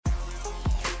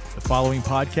The following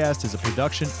podcast is a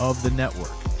production of the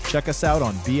network. Check us out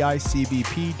on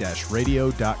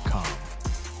bicbp-radio.com.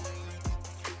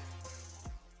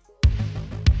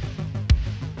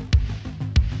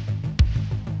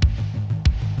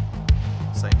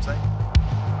 Same.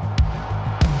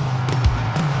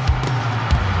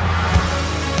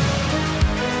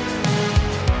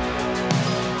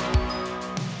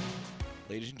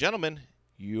 Ladies and gentlemen,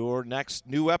 your next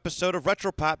new episode of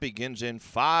Retro Pop begins in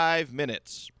 5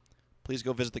 minutes. Please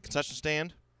go visit the concession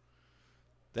stand.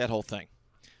 That whole thing.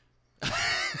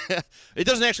 It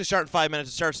doesn't actually start in 5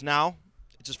 minutes. It starts now.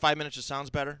 It's just 5 minutes. Just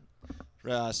sounds better.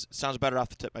 Sounds better off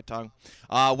the tip of my tongue.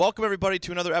 Welcome, everybody,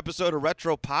 to another episode of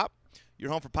Retro Pop,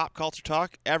 your home for pop culture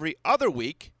talk every other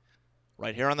week,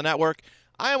 right here on the network.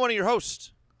 I am one of your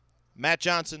hosts, Matt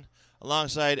Johnson,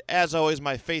 alongside, as always,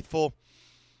 my faithful,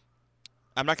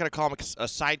 I'm not going to call him a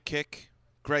sidekick.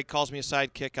 Greg calls me a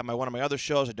sidekick on one of my other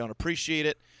shows. I don't appreciate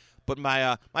it. But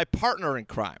my partner in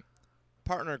crime,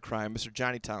 Mr.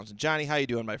 Johnny Townsend. Johnny, how you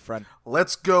doing, my friend?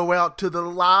 Let's go out to the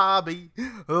lobby.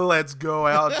 Let's go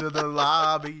out to the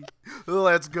lobby.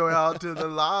 Let's go out to the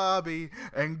lobby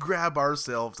and grab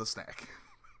ourselves a snack.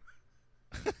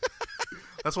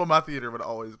 That's what my theater would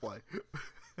always play.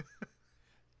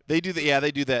 They do that. Yeah,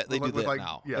 they do that. They do that like,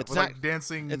 now. Yeah, it's with not like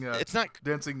dancing. It's not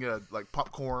dancing like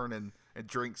popcorn and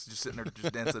drinks just sitting there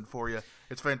just dancing for you.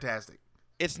 It's fantastic.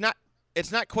 It's not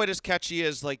quite as catchy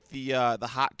as like the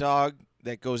hot dog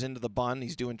that goes into the bun.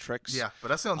 He's doing tricks. Yeah, but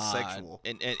that sounds sexual.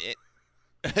 And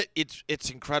it's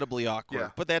incredibly awkward. Yeah.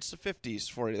 But that's the 50s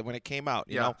for you when it came out.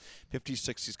 You know, 50s,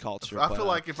 60s culture. I feel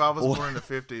like if I was born in the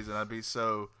 50s, and I'd be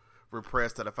so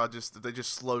repressed that if they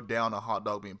just slowed down a hot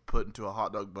dog being put into a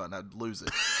hot dog bun, I'd lose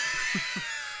it.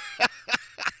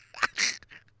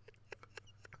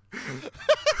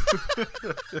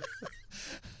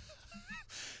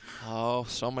 Oh,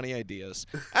 so many ideas.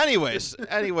 Anyways,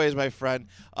 my friend,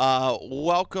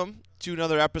 welcome to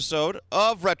another episode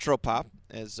of Retro Pop.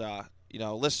 As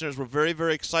listeners, we're very,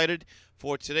 very excited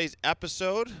for today's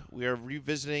episode. We are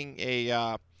revisiting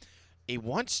a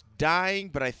once dying,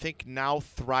 but I think now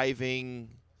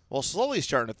thriving, well, slowly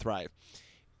starting to thrive,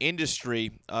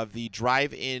 industry of the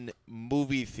drive-in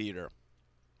movie theater.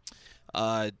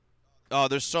 There's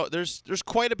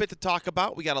quite a bit to talk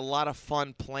about. We got a lot of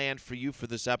fun planned for you for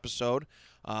this episode.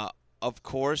 Of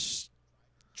course,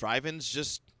 drive-in's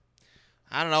just,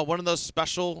 I don't know, one of those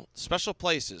special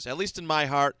places, at least in my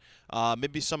heart.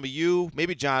 Maybe some of you,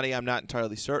 maybe Johnny, I'm not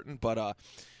entirely certain, but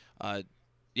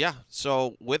yeah.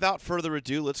 So without further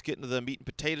ado, let's get into the meat and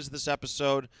potatoes of this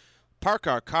episode, park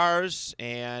our cars,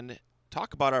 and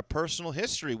talk about our personal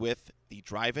history with the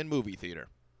drive-in movie theater.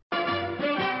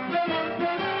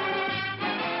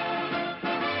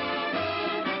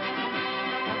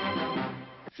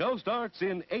 Show starts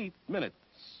in 8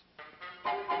 minutes.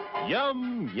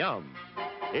 Yum, yum.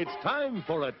 It's time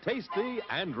for a tasty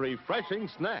and refreshing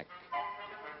snack.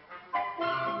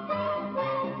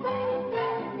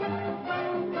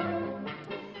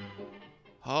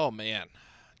 Oh, man.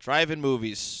 Drive-in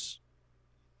movies.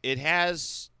 It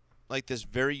has, like, this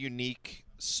very unique,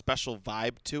 special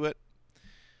vibe to it.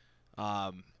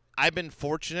 I've been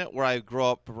fortunate where I grew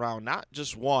up around not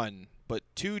just one, but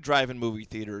 2 drive-in movie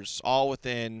theaters, all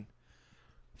within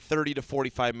 30 to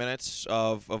 45 minutes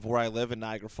of where I live in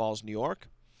Niagara Falls, New York.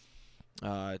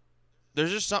 There's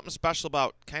just something special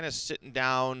about kind of sitting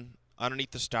down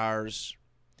underneath the stars,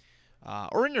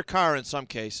 or in your car in some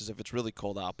cases if it's really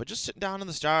cold out, but just sitting down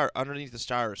underneath the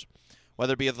stars,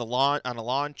 whether it be on a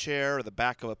lawn chair or the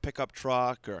back of a pickup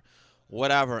truck or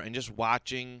whatever, and just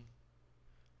watching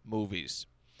movies.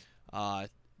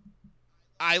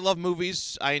 I love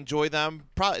movies. I enjoy them.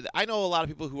 I know a lot of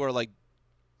people who are like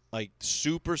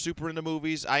super into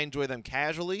movies. I enjoy them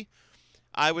casually,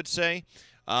 I would say.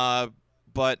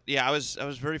 But yeah, I was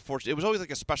very fortunate. It was always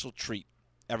like a special treat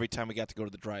every time we got to go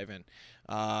to the drive-in.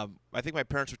 I think my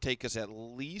parents would take us at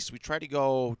least. We tried to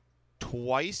go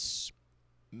twice,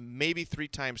 maybe 3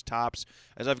 times tops.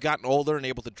 As I've gotten older and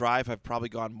able to drive, I've probably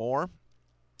gone more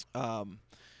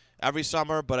every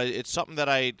summer. But it's something that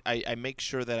I make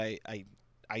sure that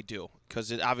I do,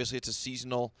 because obviously it's a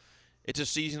seasonal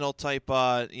type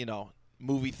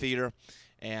movie theater,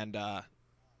 and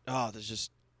there's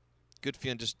just good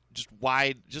feeling, just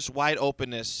wide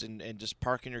openness, and just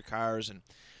parking your cars and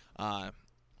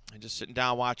just sitting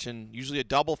down watching usually a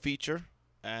double feature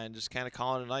and just kind of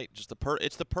calling it a night. It's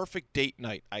the perfect date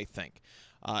night, I think,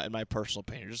 in my personal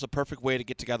opinion. Just a perfect way to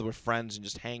get together with friends and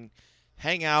just hang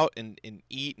out and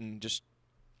eat and just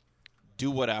do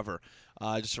whatever.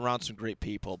 Just around some great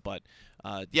people. But,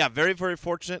 yeah, very, very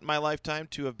fortunate in my lifetime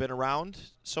to have been around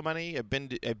so many. I've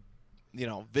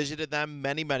visited them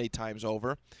many, many times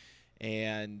over.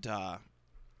 And,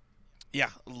 yeah,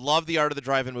 love the art of the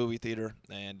drive-in movie theater.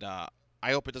 And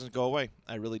I hope it doesn't go away.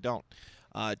 I really don't.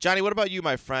 Johnny, what about you,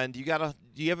 my friend? Do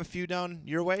you have a few down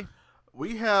your way?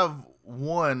 We have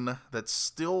one that's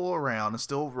still around and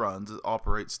still runs. It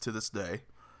operates to this day.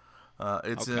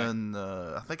 It's Okay. in,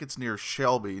 I think it's near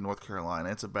Shelby, North Carolina.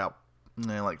 It's about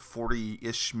like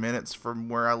 40-ish minutes from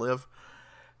where I live.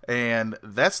 And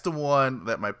that's the one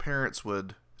that my parents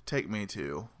would take me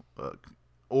to,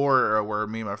 or where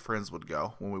me and my friends would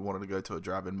go when we wanted to go to a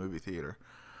drive-in movie theater.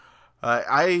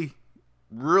 I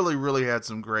really, really had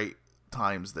some great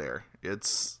times there.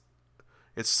 It's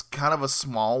kind of a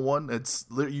small one.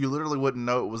 You literally wouldn't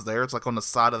know it was there. It's like on the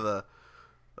side of the,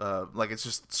 like it's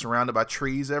just surrounded by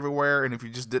trees everywhere. And if you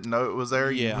just didn't know it was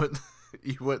there, Yeah.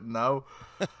 you wouldn't know.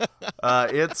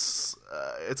 It's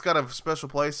got a special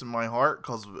place in my heart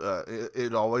because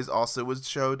it always also would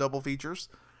show double features.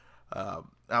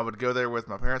 I would go there with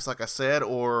my parents, like I said,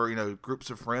 or groups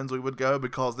of friends. We would go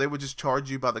because they would just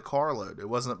charge you by the carload. It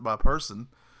wasn't by person.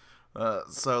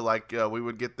 So we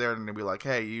would get there and they'd be like,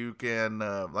 "Hey, you can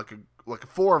like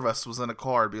four of us was in a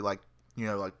car. It'd be like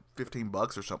like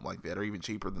 $15 or something like that, or even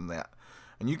cheaper than that.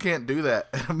 And you can't do that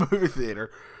at a movie theater.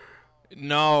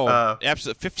 No,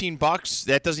 absolutely. $15.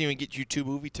 That doesn't even get you 2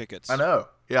 movie tickets. I know.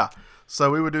 Yeah.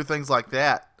 So we would do things like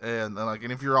that, and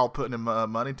if you're all putting in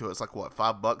money to it, it's like what,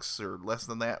 $5 or less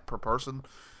than that per person.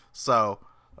 So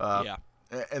Yeah.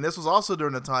 And this was also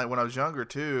during the time when I was younger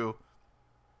too.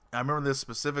 I remember this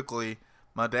specifically.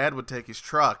 My dad would take his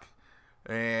truck,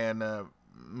 and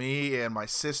me and my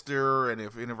sister, and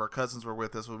if any of our cousins were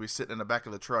with us, we'd be sitting in the back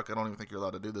of the truck. I don't even think you're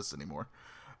allowed to do this anymore.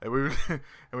 And we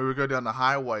would go down the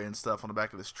highway and stuff on the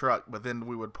back of this truck. But then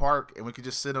we would park, and we could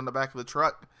just sit on the back of the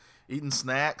truck, eating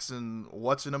snacks and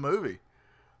watching a movie.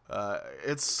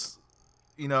 It's,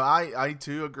 I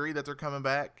too agree that they're coming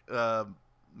back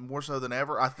more so than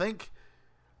ever. I think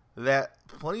that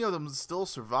plenty of them still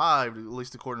survived, at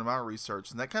least according to my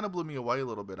research, and that kind of blew me away a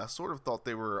little bit. I sort of thought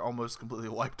they were almost completely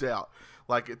wiped out,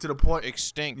 like to the point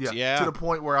Extinct. to Yeah. the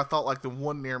point where I thought like the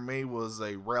one near me was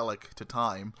a relic to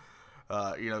time.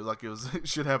 Like it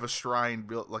should have a shrine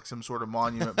built, like some sort of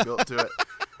monument built to it,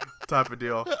 type of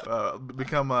deal.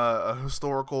 Become a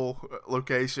historical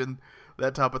location,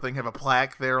 that type of thing. Have a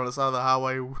plaque there on the side of the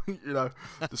highway,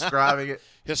 describing it.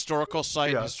 Historical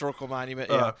site, Yeah. historical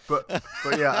monument. Yeah. But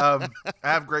yeah, I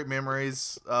have great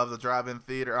memories of the drive-in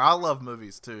theater. I love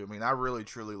movies too. I mean, I really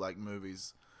truly like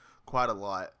movies quite a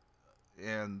lot,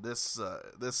 and this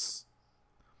is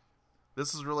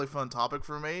a really fun topic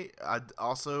for me. I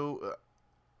also,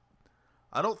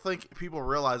 I don't think people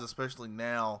realize, especially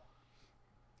now,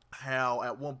 how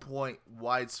at one point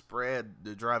widespread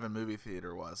the drive-in movie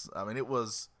theater was. I mean, it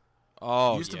used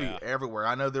to be everywhere.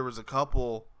 I know there was a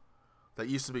couple that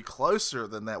used to be closer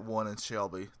than that one in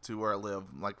Shelby to where I live.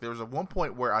 Like there was at one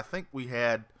point where I think we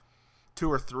had 2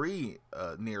 or 3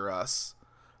 near us,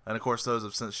 and of course those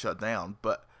have since shut down.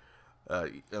 But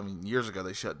years ago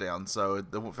they shut down. So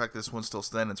the fact that this one's still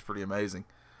standing is pretty amazing.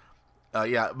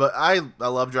 Yeah, but I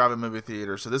love driving movie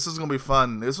theater, so this is gonna be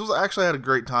fun. I had a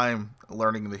great time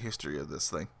learning the history of this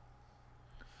thing.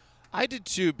 I did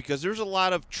too, because there's a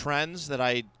lot of trends that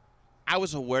I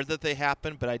was aware that they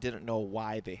happened, but I didn't know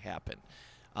why they happened.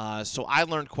 So I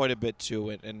learned quite a bit too.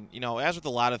 And as with a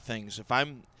lot of things, if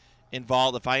I'm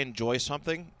involved, if I enjoy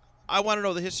something, I want to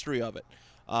know the history of it.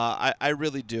 I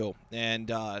really do. And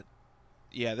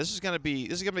yeah, this is gonna be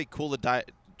cool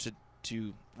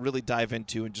to really dive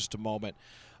into in just a moment.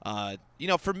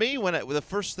 For me, the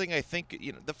first thing I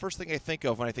think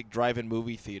of when I think drive-in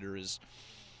movie theater is,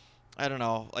 I don't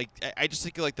know, like I just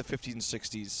think of like the 50s and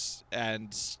 60s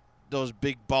and those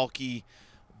big bulky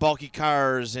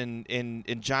cars in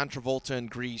John Travolta and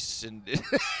Grease, and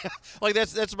like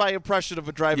that's my impression of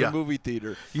a drive-in movie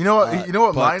theater. You know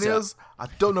what mine but, is? I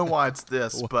don't know why it's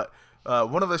this, but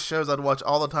one of the shows I'd watch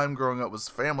all the time growing up was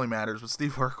Family Matters with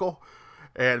Steve Urkel.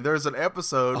 And there's an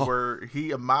episode where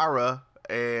he and Myra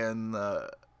and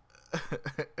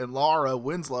and Laura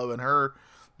Winslow and her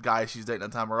guy she's dating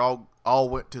at the time are all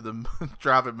went to the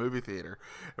drive-in movie theater.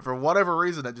 And for whatever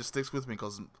reason, that just sticks with me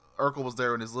because Urkel was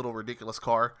there in his little ridiculous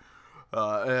car.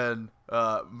 Man,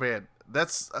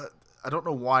 that's I don't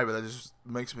know why, but that just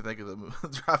makes me think of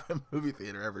the drive-in movie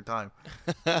theater every time.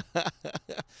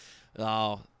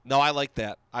 Oh, no, I like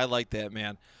that. I like that,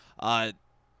 man. And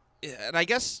I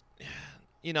guess,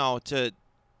 this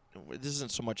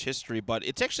isn't so much history, but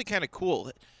it's actually kind of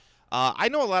cool. I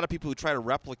know a lot of people who try to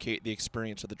replicate the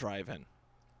experience of the drive-in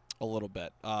a little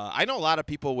bit. I know a lot of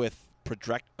people with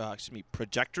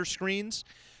projector screens.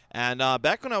 And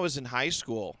back when I was in high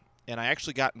school, and I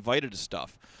actually got invited to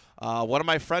stuff. One of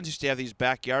my friends used to have these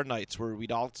backyard nights where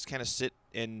we'd all just kind of sit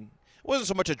in. It wasn't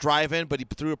so much a drive-in, but he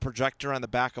threw a projector on the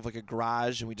back of like a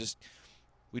garage, and we'd just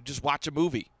watch a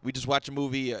movie. We'd just watch a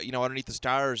movie, underneath the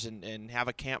stars and have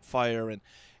a campfire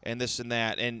and this and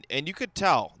that. And you could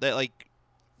tell that, like,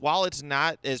 while it's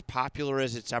not as popular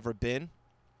as it's ever been,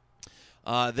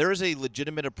 there is a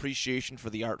legitimate appreciation for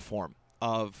the art form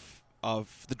of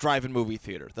the drive-in movie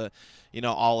theater,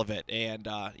 all of it. And,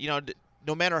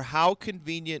 no matter how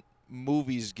convenient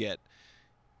movies get,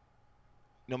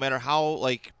 no matter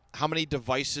how many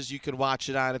devices you can watch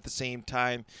it on at the same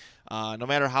time, no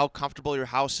matter how comfortable your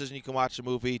house is and you can watch a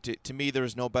movie, to me,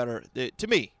 there's no better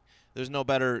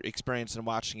experience than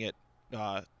watching it,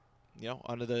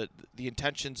 under the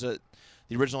intentions, the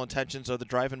original intentions of the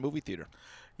drive-in movie theater.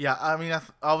 Yeah, I mean,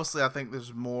 obviously, I think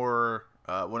there's more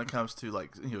when it comes to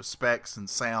specs and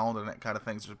sound and that kind of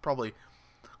things. There's probably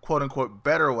quote unquote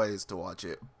better ways to watch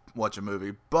a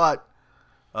movie, but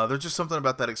there's just something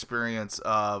about that experience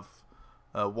of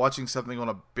watching something on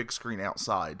a big screen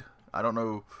outside. I don't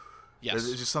know. Yes.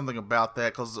 There's just something about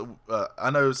that, because I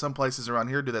know some places around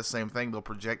here do that same thing. They'll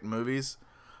project movies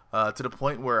to the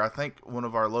point where I think one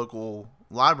of our local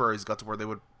libraries got to where they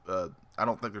would. I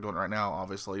don't think they're doing it right now,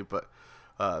 obviously, but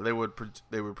they would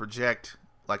project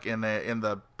like in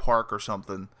the park or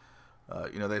something.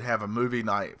 They'd have a movie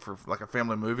night for like a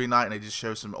family movie night, and they just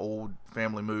show some old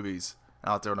family movies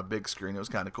out there on a big screen. It was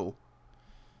kind of cool.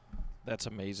 That's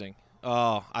amazing.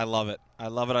 Oh, I love it. I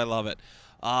love it.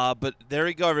 But there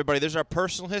you go, everybody. There's our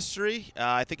personal history.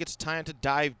 I think it's time to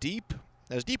dive deep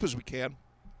as we can,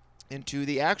 into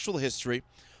the actual history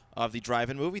of the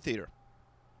drive-in movie theater.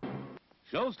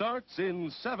 Show starts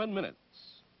in 7 minutes.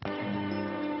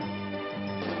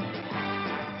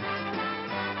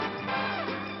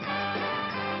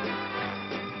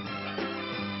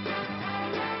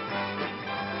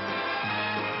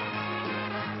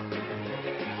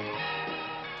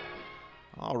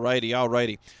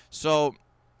 Alrighty. So,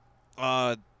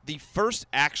 the first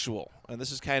actual, and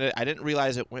this is I didn't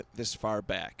realize it went this far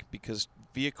back because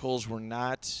vehicles were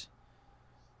not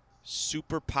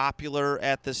super popular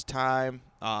at this time,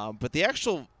 but the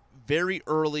actual very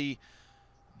early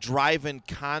drive-in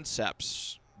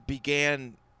concepts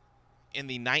began in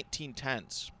the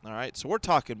 1910s. All right, so we're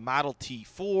talking Model T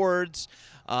Fords,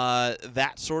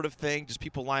 that sort of thing, just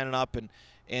people lining up,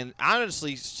 and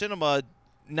honestly, cinema,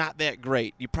 not that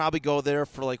great. You probably go there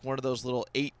for like one of those little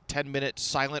 8-10 minute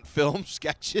silent film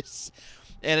sketches,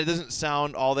 and it doesn't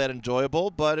sound all that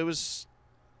enjoyable, but it was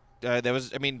back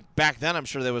then I'm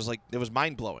sure that was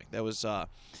mind blowing. That was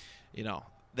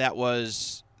that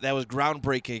was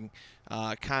groundbreaking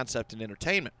concept in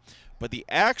entertainment. But the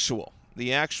actual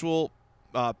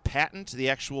patent, the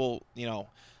actual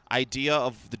idea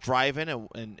of the drive-in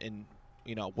and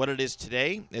what it is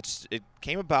today, it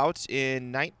came about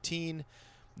in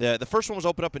the first one was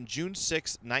opened up in June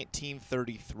 6,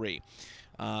 1933.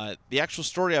 The actual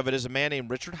story of it is a man named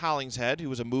Richard Hollingshead,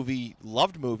 who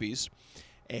loved movies,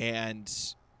 and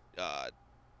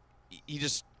he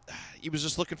was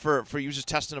just looking he was just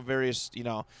testing a various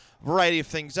variety of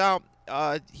things out.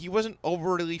 He wasn't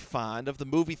overly fond of the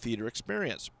movie theater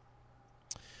experience.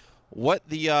 What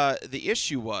the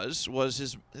issue was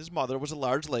his mother was a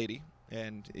large lady,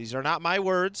 and these are not my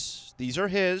words; these are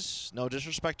his. No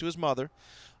disrespect to his mother.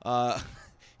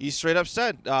 He straight up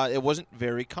said it wasn't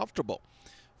very comfortable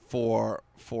for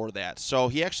that. So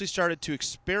he actually started to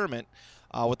experiment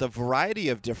with a variety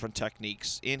of different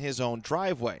techniques in his own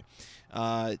driveway.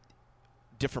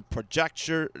 Different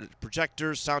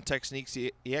projectors, sound techniques.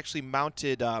 He actually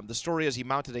mounted, the story is he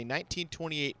mounted a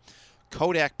 1928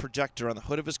 Kodak projector on the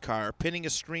hood of his car, pinning a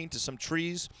screen to some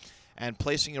trees and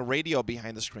placing a radio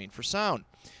behind the screen for sound.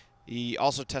 He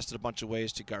also tested a bunch of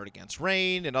ways to guard against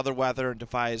rain and other weather and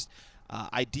devised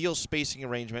ideal spacing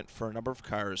arrangement for a number of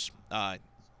cars.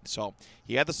 So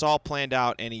he had this all planned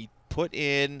out, and he put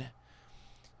in, I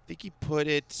think he put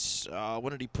it,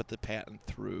 when did he put the patent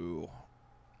through?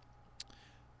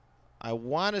 I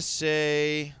want to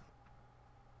say,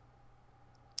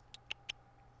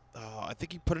 I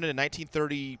think he put it in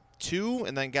 1932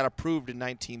 and then got approved in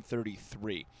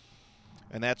 1933.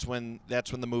 And that's when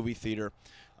the movie theater,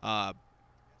 the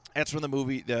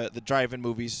drive-in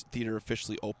movies theater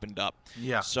officially opened up.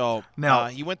 Yeah. So now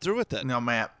he went through with it. Now,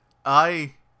 Matt,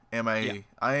 I am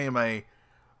a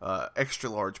extra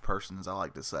large person, as I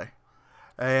like to say,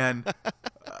 and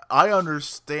I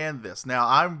understand this. Now,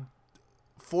 I'm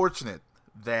fortunate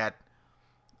that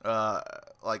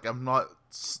I'm not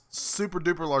super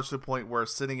duper large to the point where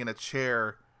sitting in a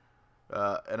chair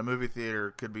at a movie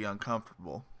theater could be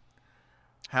uncomfortable.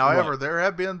 However, Right. there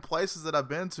have been places that I've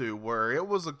been to where it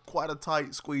was quite a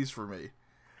tight squeeze for me.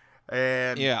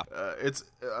 And Yeah. it's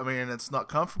not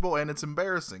comfortable and it's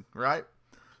embarrassing, right?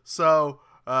 So,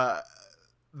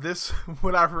 this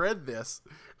when I read this,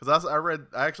 because I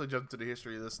actually jumped to the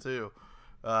history of this too.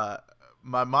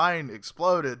 My mind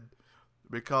exploded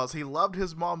because he loved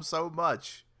his mom so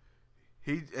much.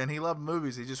 He loved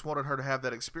movies. He just wanted her to have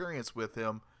that experience with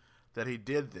him that he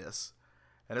did this,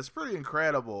 and it's pretty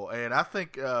incredible. And I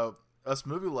think us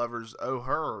movie lovers owe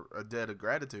her a debt of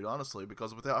gratitude, honestly,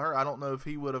 because without her, I don't know if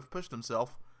he would have pushed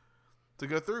himself to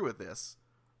go through with this.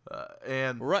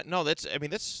 And Right. No, that's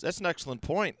an excellent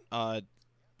point.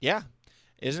 Yeah.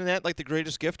 Isn't that like the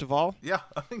greatest gift of all? yeah,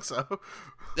 I think so.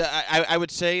 I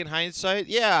would say in hindsight,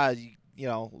 yeah, you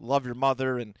know, love your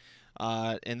mother and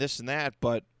this and that,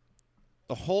 but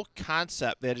the whole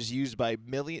concept that is used by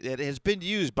that has been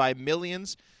used by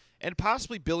millions and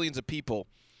possibly billions of people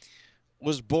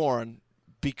was born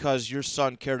because your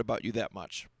son cared about you that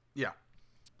much. Yeah.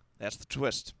 That's the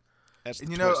twist. That's the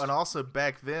And twist. and also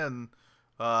back then,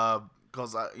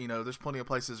 because there's plenty of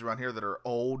places around here that are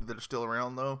old that are still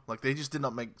around though. Like they just did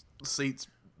not make seats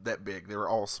that big; they were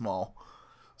all small.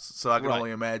 So I can Right.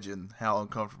 only imagine how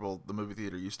uncomfortable the movie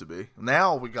theater used to be.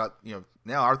 Now we got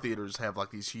now our theaters have like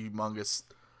these humongous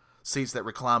seats that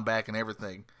recline back and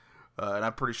everything, and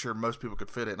I'm pretty sure most people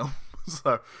could fit in them.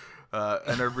 So.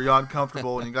 And they're beyond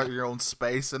comfortable, and you got your own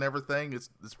space and everything. It's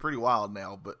pretty wild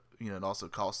now, but it also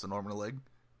costs an arm and a leg.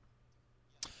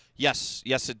 Yes,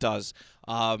 it does.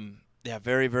 Yeah,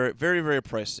 very, very, very, very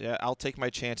pricey. Yeah, I'll take my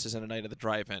chances in a night at the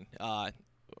drive-in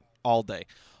all day.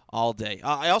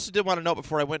 I also did want to note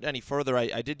before I went any further,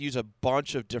 I did use a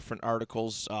bunch of different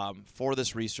articles for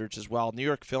this research as well.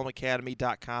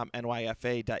 NewYorkFilmAcademy.com,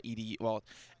 NYFA.edu, well,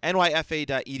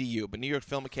 NYFA.edu, but New York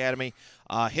Film Academy,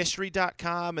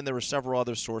 History.com, and there were several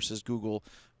other sources, Google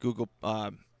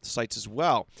sites as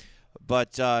well.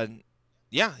 But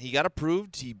yeah, he got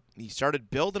approved. He started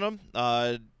building them,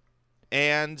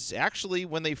 and actually,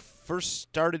 when they first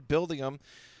started building them,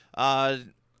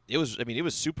 it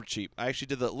was super cheap. I actually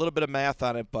did a little bit of math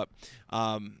on it, but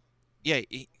yeah,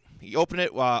 he opened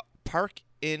it. Park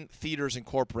Inn Theaters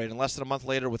Incorporated, and less than a month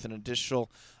later, with an additional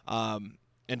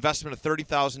investment of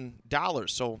 $30,000.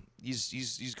 So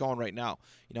he's going right now.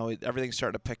 Everything's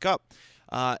starting to pick up.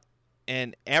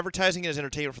 And advertising is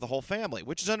entertainment for the whole family,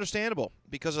 which is understandable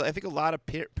because I think a lot of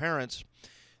parents,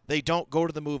 they don't go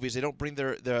to the movies. They don't bring they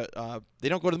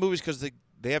don't go to the movies because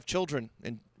they have children.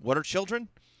 And what are children?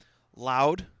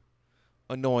 Loud,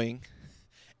 annoying,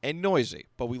 and noisy.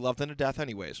 But we love them to death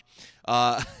anyways.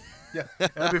 Yeah,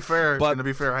 and to be fair, But-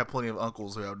 I have plenty of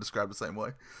uncles who I would describe the same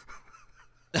way.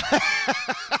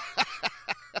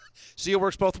 See, it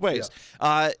works both ways.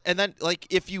 And then, like,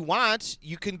 if you want,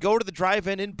 you can go to the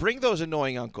drive-in and bring those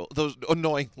annoying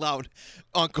loud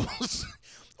uncles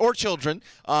or children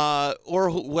or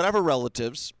whatever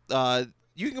relatives.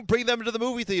 You can bring them to the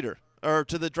movie theater or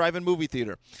to the drive-in movie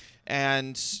theater,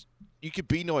 and you could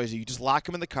be noisy. You just lock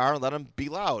them in the car and let them be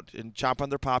loud and chomp on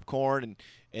their popcorn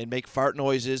and make fart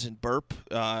noises and burp.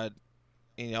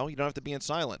 You don't have to be in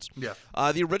silence. Yeah.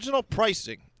 The original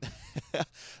pricing.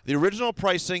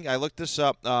 I looked this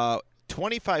up,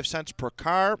 25 cents per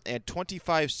car and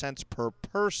 25 cents per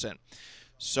person.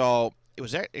 So it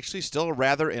was actually still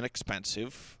rather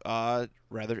inexpensive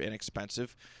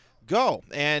go.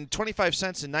 And 25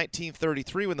 cents in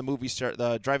 1933 when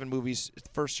the drive-in movies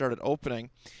first started opening.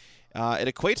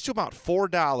 It equates to about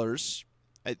 $4,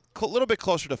 a little bit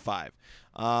closer to $5.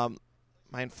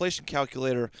 My inflation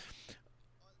calculator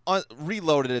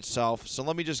reloaded itself, so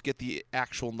let me just get the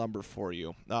actual number for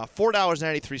you.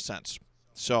 $4.93.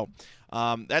 So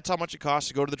that's how much it costs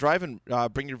to go to the drive-in,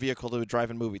 bring your vehicle to a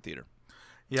drive-in movie theater.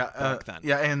 Yeah, Back then.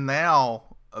 yeah, and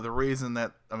now the reason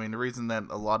that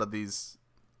a lot of these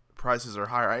prices are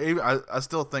higher, I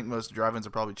still think most drive-ins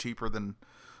are probably cheaper than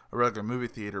a regular movie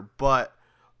theater, but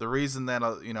the reason that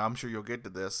I'm sure you'll get to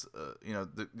this,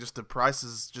 the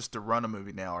prices just to run a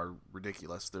movie now are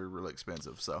ridiculous. They're really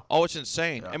expensive. So Oh, it's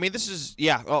insane. Yeah. I mean, this is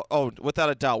without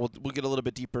a doubt. We'll get a little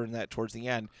bit deeper in that towards the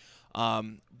end.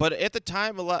 But at the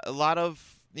time, a lot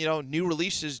of new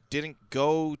releases didn't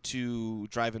go to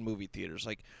drive-in movie theaters.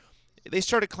 Like they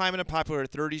started climbing in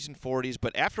popularity in the 30s and 40s,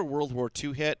 but after World War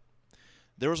II hit,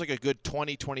 there was like a good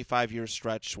 20-25 year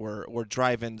stretch where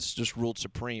drive-ins just ruled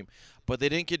supreme. But they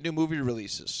didn't get new movie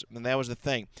releases, and that was the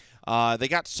thing. They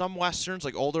got some westerns,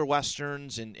 like older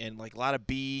westerns, and like a lot of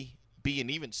B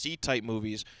and even C type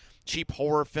movies, cheap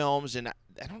horror films, and I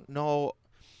don't know.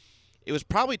 It was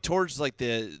probably towards like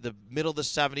the middle of the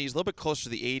 70s, a little bit closer to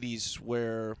the 80s,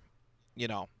 where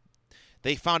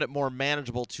they found it more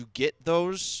manageable to get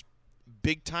those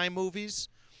big time movies.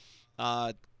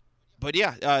 But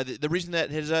yeah, the reason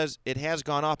that it has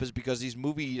gone up is because these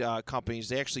movie companies,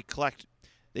 they actually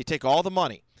they take all the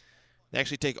money. They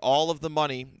actually take all of the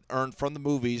money earned from the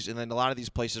movies, and then a lot of these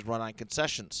places run on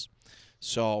concessions.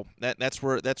 So that's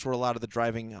where a lot of the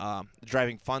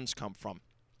driving funds come from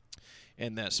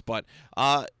in this. But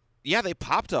yeah, they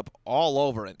popped up all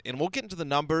over it, and we'll get into the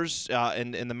numbers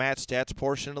in the Matt Stats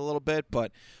portion a little bit.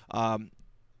 But the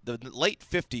late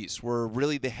 50s were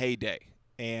really the heyday.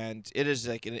 And it is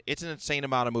it's an insane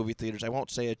amount of movie theaters. I won't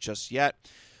say it just yet,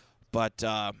 but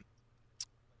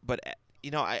you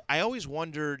know, I always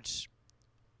wondered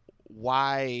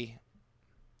why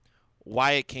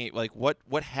it came, like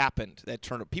what happened that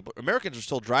turned people. Americans are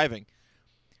still driving.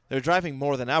 They're driving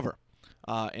more than ever,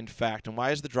 in fact. And why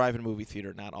is the drive-in movie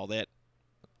theater not all that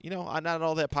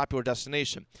popular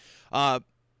destination?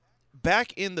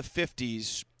 Back in the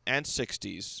 50s and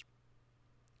 60s.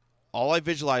 All I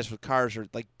visualized with cars are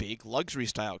like big luxury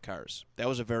style cars. That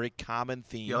was a very common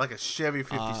theme. Yeah, like a Chevy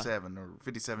 57 or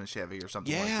 57 Chevy or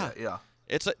something like that. Yeah.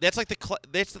 That's like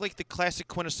the classic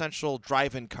quintessential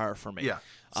drive-in car for me. Yeah.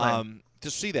 Same. To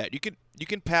see that you can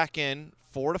pack in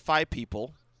 4 to 5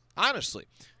 people, honestly,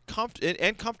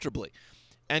 and comfortably,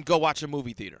 and go watch a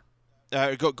movie theater.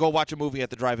 Go watch a movie at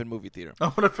the drive-in movie theater.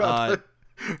 What about that?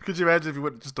 Could you imagine if you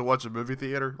went just to watch a movie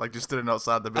theater, like just sitting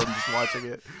outside the building just watching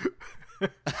it?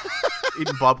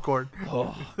 Eating popcorn.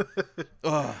 Oh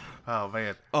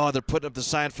man. Oh, they're putting up the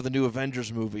sign for the new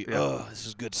Avengers movie. Yeah. Oh, this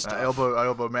is good stuff. I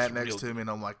elbow Matt next to me, and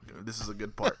I'm like, this is a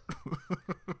good part.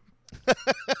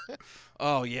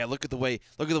 Oh yeah, look at the way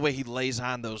he lays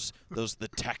on the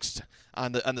text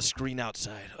on the screen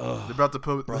outside. Oh, they're about to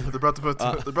put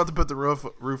the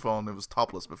roof on. It was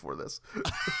topless before this.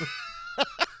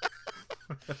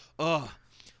 Oh.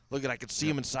 Look I could see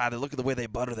them inside. Look at the way they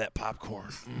butter that popcorn.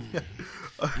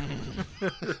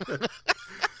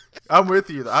 I'm with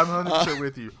you. I'm 100%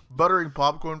 with you. Buttering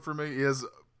popcorn for me is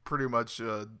pretty much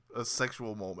a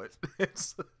sexual moment.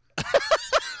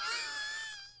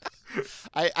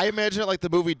 I imagine it like the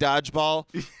movie Dodgeball,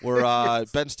 where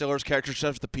Ben Stiller's character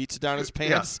shoves the pizza down his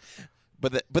pants. Yeah.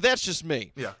 But that's just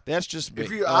me. Yeah, that's just me.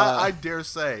 If I dare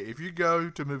say, if you go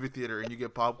to a movie theater and you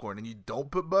get popcorn and you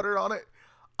don't put butter on it,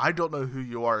 I don't know who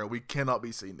you are, and we cannot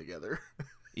be seen together.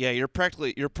 Yeah, you're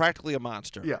practically a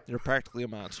monster. Yeah, you're practically a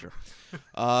monster.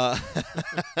 But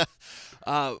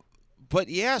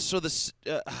yeah, so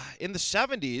in the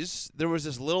 70s there was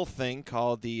this little thing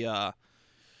called the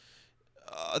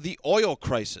oil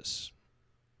crisis.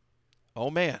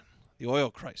 Oh man, the oil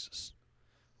crisis.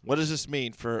 What does this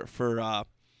mean for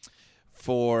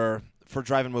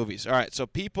driving movies? All right, so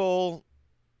people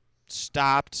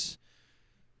stopped.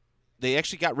 They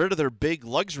actually got rid of their big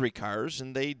luxury cars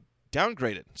and they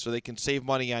downgraded so they can save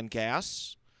money on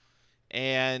gas.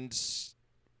 And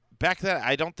back then,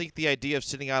 I don't think the idea of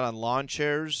sitting out on lawn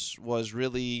chairs was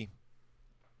really,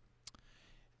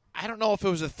 I don't know if it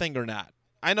was a thing or not.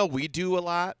 I know we do a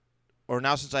lot, or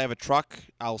now since I have a truck,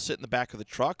 I'll sit in the back of the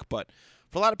truck. But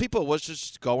for a lot of people, it was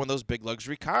just go in those big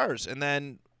luxury cars. And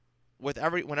then when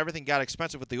everything got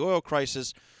expensive with the oil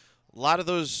crisis, a lot of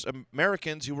those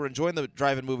Americans who were enjoying the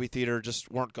drive-in movie theater just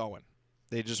weren't going.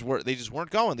 They just weren't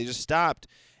going. They just stopped,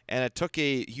 and it took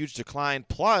a huge decline.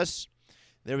 Plus,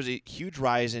 there was a huge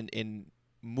rise in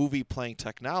movie playing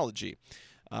technology.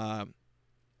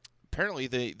 Apparently,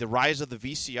 the rise of the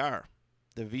VCR.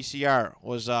 The VCR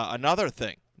was another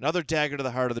thing, another dagger to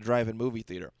the heart of the drive-in movie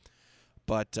theater.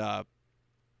 But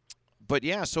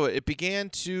yeah, so it began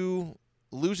to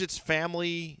lose its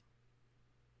family.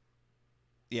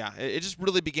 Yeah, it just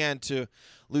really began to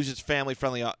lose its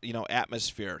family-friendly,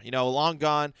 atmosphere. Long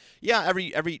gone. Yeah,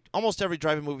 almost every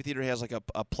drive-in movie theater has like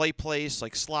a play place,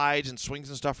 like slides and swings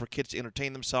and stuff for kids to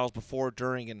entertain themselves before,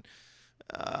 during, and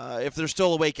if they're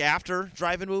still awake after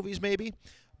drive-in movies, maybe.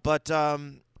 But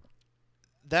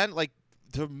then, like,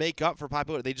 to make up for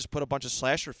popularity, they just put a bunch of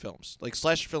slasher films. Like,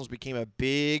 slasher films became a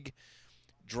big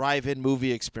drive-in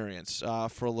movie experience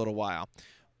for a little while,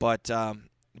 but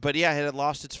yeah, it had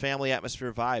lost its family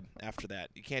atmosphere vibe after that.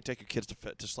 You can't take your kids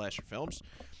to slasher films.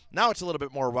 Now it's a little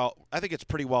bit more I think it's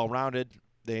pretty well-rounded.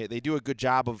 They do a good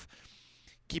job of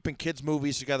keeping kids'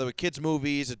 movies together with kids'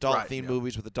 movies, adult-themed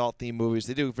movies with adult-themed movies.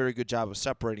 They do a very good job of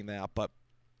separating that. But,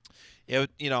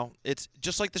 it's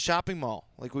just like the shopping mall,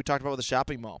 like we talked about with the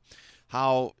shopping mall.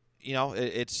 How,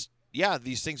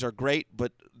 these things are great,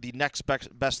 but the next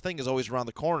best thing is always around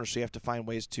the corner, so you have to find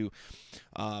ways to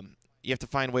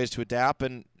adapt,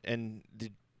 and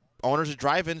the owners of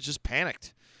drive-ins just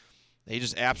panicked. They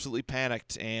just absolutely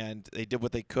panicked, and they did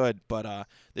what they could. But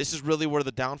this is really where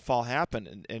the downfall happened.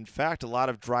 And in fact, a lot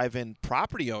of drive-in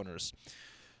property owners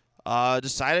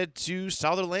decided to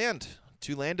sell their land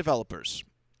to land developers.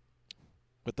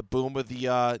 With the boom of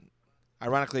the,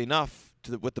 ironically enough,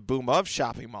 with the boom of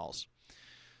shopping malls.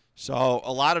 So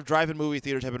a lot of drive-in movie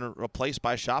theaters have been replaced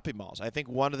by shopping malls. I think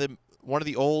the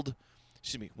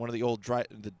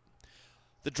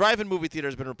drive-in movie theater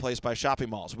has been replaced by shopping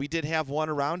malls. We did have one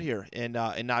around here in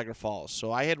Niagara Falls.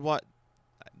 So I had one.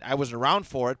 I wasn't around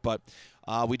for it, but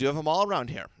we do have them all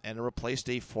around here, and it replaced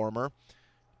a former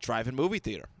drive-in movie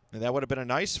theater. And that would have been a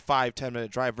nice 5-10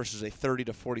 minute drive versus a 30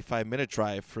 to 45 minute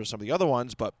drive for some of the other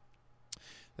ones, but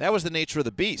that was the nature of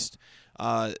the beast.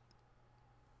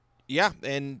 Yeah,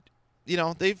 and you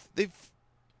know they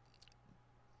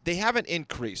haven't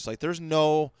increased. Like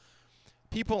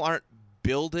people aren't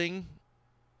building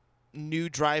new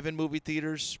drive-in movie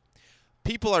theaters.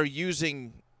 People are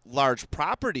using large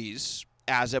properties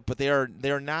as it, but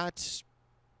they're not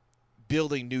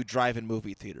building new drive-in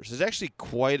movie theaters.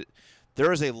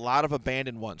 There is a lot of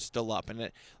abandoned ones still up,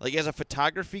 and as a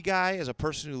photography guy, as a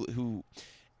person who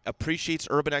appreciates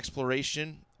urban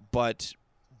exploration, but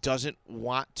doesn't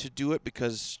want to do it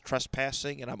because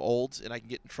trespassing and I'm old and I can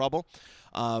get in trouble.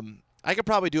 I could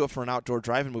probably do it for an outdoor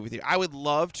drive-in movie theater. I would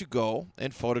love to go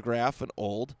and photograph an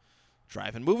old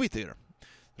drive-in movie theater.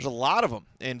 There's a lot of them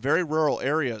in very rural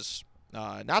areas.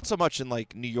 Not so much in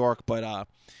like New York, but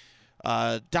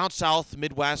down south,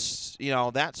 Midwest,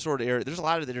 that sort of area. There's a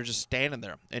lot of that are just standing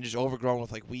there and just overgrown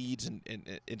with like weeds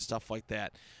and stuff like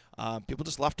that. People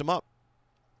just left them up,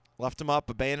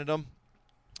 abandoned them,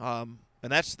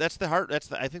 and that's the heart.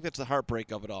 I think that's the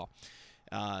heartbreak of it all.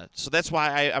 So that's why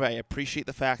I appreciate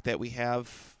the fact that we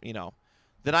have,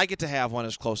 that I get to have one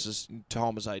as close to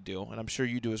home as I do, and I'm sure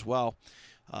you do as well.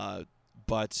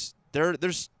 But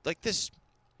there's like this.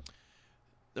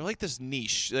 They're like this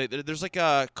niche. There's like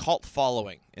a cult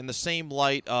following in the same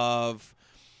light of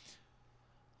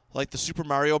like the Super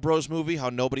Mario Bros. Movie, how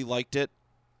nobody liked it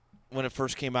when it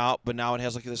first came out, but now it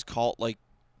has like this cult, like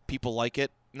people like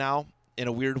it now in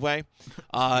a weird way.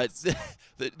 The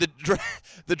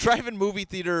drive-in movie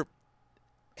theater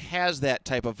has that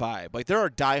type of vibe. Like there are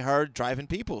diehard drive-in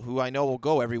people who I know will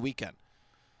go every weekend.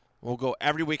 Will go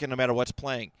every weekend no matter what's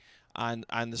playing on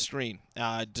the screen.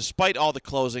 Despite all the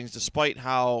closings, despite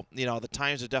how the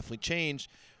times have definitely changed,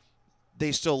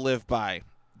 they still live by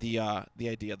the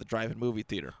idea of the drive-in movie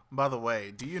theater. By the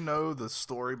way, do you know the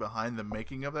story behind the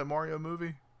making of that Mario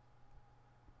movie?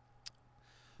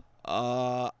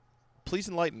 Please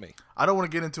enlighten me. I don't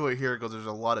want to get into it here because there's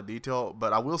a lot of detail,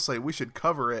 but I will say we should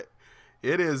cover it.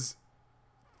 It is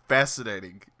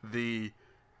fascinating.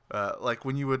 Like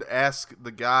when you would ask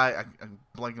the guy, I'm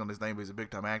blanking on his name, but he's a big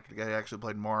time actor. The guy who actually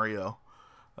played Mario.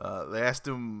 They asked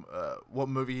him what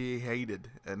movie he hated,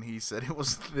 and he said it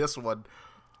was this one.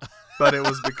 But it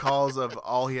was because of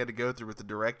all he had to go through with the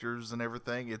directors and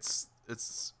everything. It's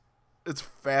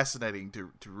fascinating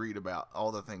to read about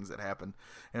all the things that happened.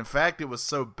 In fact, it was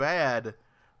so bad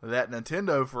that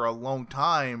Nintendo, for a long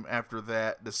time after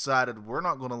that, decided we're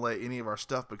not going to let any of our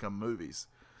stuff become movies.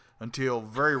 Until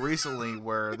very recently,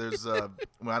 where there's I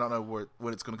don't know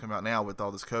when it's going to come out now with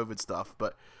all this COVID stuff,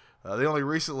 but they only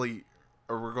recently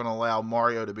we're going to allow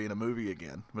Mario to be in a movie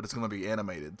again, but it's going to be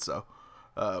animated. So,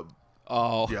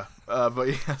 yeah, but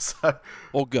yeah, so,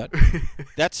 well, good.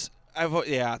 That's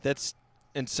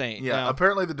insane. Yeah, now,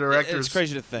 apparently the directors. It's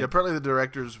crazy to think. Yeah, apparently the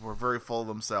directors were very full of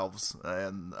themselves,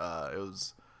 and I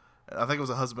think it was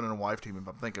a husband and wife team, if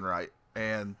I'm thinking right,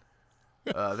 and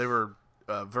they were.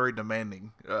 Very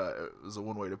demanding is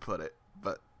one way to put it,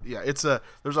 but yeah, there's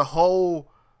a whole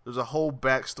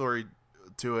backstory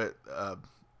to it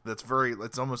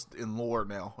it's almost in lore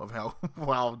now of how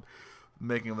wild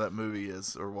making of that movie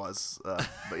is or was.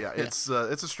 But yeah, it's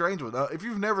a strange one. If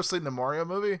you've never seen the Mario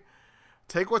movie,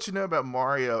 take what you know about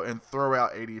Mario and throw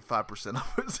out 85%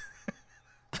 of it.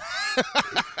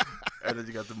 And then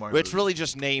you got the Mario. It's really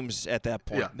just names at that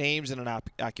point, names and an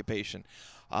occupation.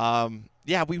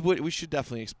 Yeah, we should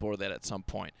definitely explore that at some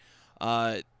point.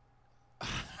 But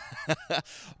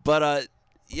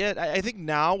yeah, I think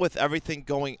now with everything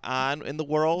going on in the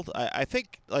world, I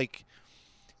think like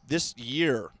this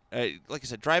year, like I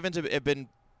said, drive-ins have been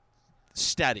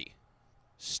steady.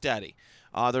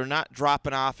 They're not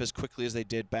dropping off as quickly as they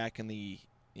did back in the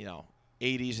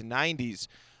 80s and 90s.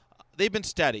 They've been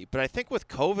steady, but I think with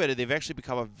COVID, they've actually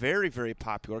become a very, very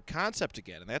popular concept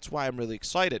again, and that's why I'm really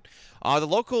excited. The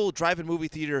local drive-in movie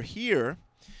theater here,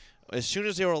 as soon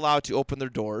as they were allowed to open their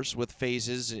doors with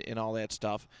phases and all that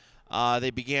stuff,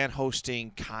 they began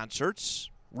hosting concerts,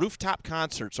 rooftop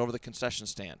concerts over the concession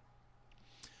stand.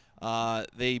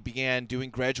 they began doing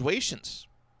graduations.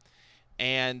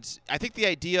 And I think the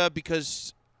idea,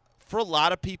 because for a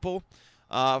lot of people,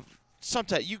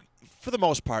 sometimes for the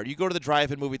most part, you go to the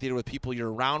drive-in movie theater with people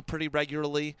you're around pretty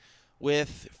regularly,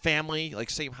 with family, like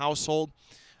same household.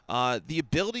 The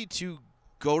ability to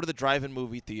go to the drive-in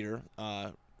movie theater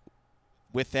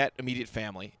with that immediate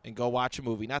family and go watch a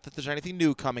movie. Not that there's anything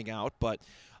new coming out, but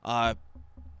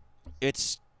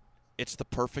it's the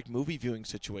perfect movie viewing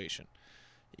situation.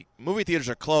 Movie theaters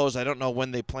are closed. I don't know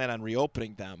when they plan on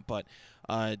reopening them, but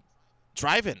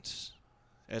drive-ins,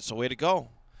 it's a way to go.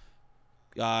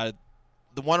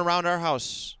 The one around our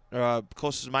house,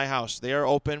 closest to my house, they are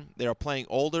open. They are playing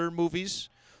older movies.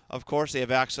 Of course, they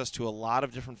have access to a lot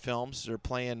of different films. They're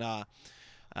playing,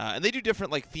 and they do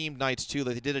different like themed nights too.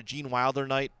 Like they did a Gene Wilder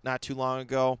night not too long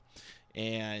ago,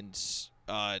 and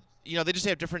they just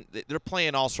have different. They're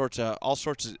playing all sorts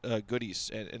of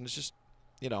goodies, and it's just,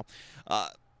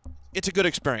 it's a good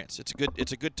experience. It's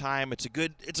a good time. It's a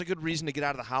good reason to get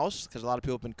out of the house, because a lot of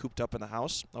people have been cooped up in the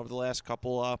house over the last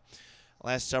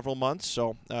several months.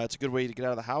 So it's a good way to get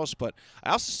out of the house. But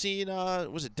I also seen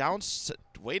was it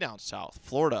way down south,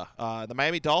 Florida, the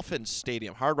Miami Dolphins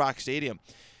stadium, Hard Rock Stadium.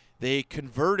 They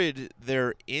converted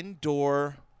their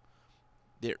indoor.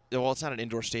 Well, it's not an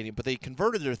indoor stadium, but they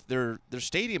converted their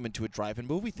stadium into a drive-in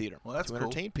movie theater to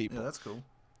entertain people. Yeah, that's cool.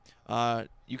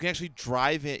 You can actually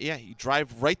drive in. Yeah, you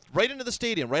drive right into the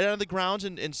stadium, right out of the grounds,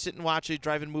 and sit and watch a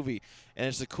drive-in movie, and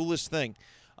it's the coolest thing.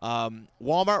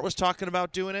 Walmart was talking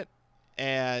about doing it,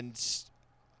 and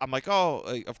I'm like,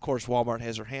 oh, of course Walmart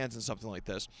has their hands in something like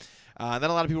this. And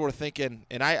then a lot of people were thinking,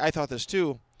 and I thought this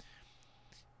too.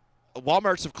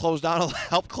 Walmarts have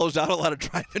helped close down a lot of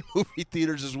drive-in movie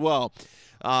theaters as well.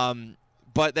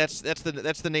 But that's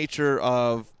the nature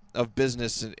of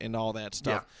business and all that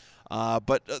stuff. Yeah.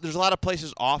 But there's a lot of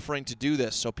places offering to do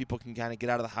this, so people can kind of get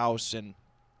out of the house and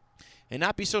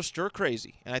not be so stir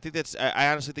crazy. And I think I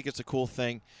honestly think it's a cool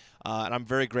thing, and I'm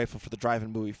very grateful for the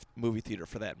drive-in movie theater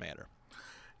for that matter.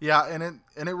 Yeah, and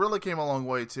it really came a long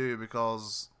way too,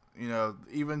 because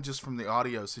even just from the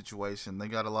audio situation, they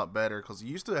got a lot better, because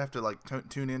you used to have to like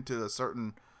tune into a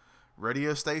certain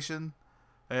radio station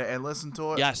and listen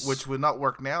to it, yes, which would not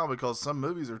work now, because some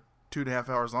movies are 2.5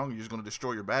 hours long. You're just going to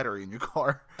destroy your battery in your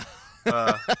car.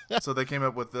 So they came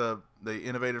up with they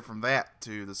innovated from that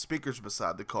to the speakers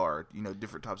beside the car,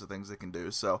 different types of things they can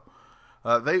do. So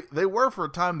they were, for a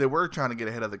time, they were trying to get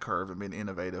ahead of the curve and being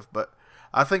innovative. But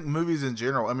I think movies in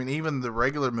general, I mean, even the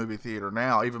regular movie theater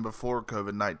now, even before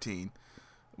COVID-19,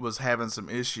 was having some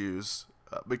issues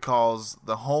because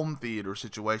the home theater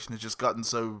situation has just gotten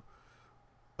so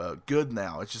good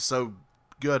now. It's just so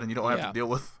good, and you don't have to deal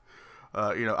with,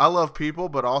 I love people,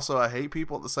 but also I hate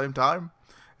people at the same time.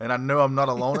 And I know I'm not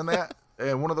alone in that.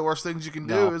 And one of the worst things you can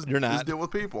do is deal with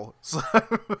people. So,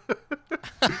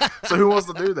 so who wants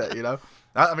to do that,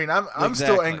 I mean, I'm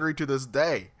still angry to this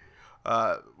day.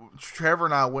 Trevor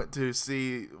and I went to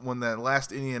see when the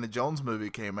last Indiana Jones movie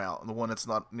came out, and the one that's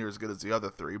not near as good as the other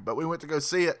three. But we went to go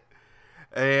see it,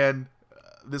 and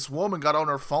this woman got on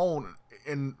her phone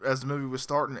as the movie was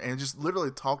starting and just literally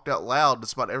talked out loud,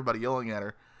 despite everybody yelling at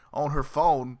her, on her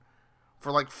phone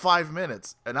for like 5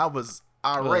 minutes. And I was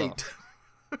irate.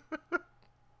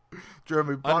 Drove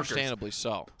me bonkers. Understandably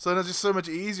so. So it's just so much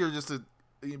easier just to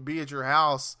be at your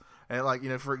house and, like,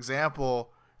 for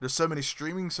example, there's so many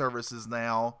streaming services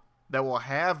now that will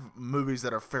have movies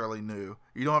that are fairly new.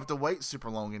 You don't have to wait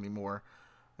super long anymore.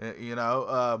 I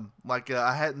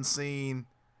hadn't seen.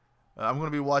 I'm going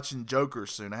to be watching Joker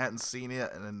soon. I hadn't seen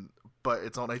it, but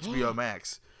it's on HBO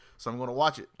Max, so I'm going to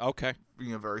watch it. Okay.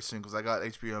 Very soon, because I got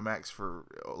HBO Max for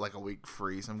like a week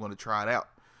free, so I'm going to try it out.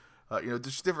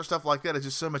 Just different stuff like that. It's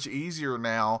just so much easier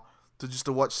now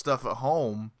to watch stuff at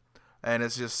home, and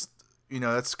it's just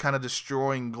that's kind of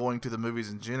destroying going to the movies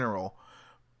in general.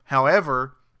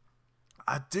 However,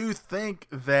 I do think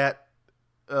that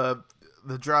the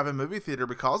drive-in movie theater,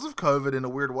 because of COVID, in a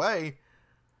weird way,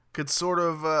 could sort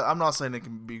of. I'm not saying it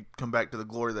can come back to the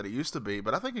glory that it used to be,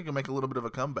 but I think it can make a little bit of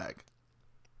a comeback.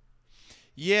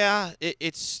 Yeah,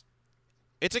 it's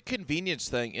a convenience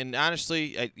thing, and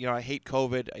honestly, I hate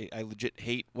COVID. I legit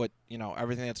hate what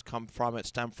everything that's come from it,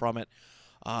 stemmed from it.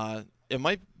 It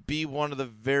might be one of the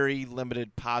very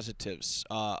limited positives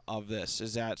of this,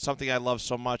 is that something I love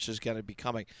so much is going to be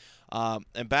coming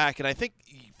and back. And I think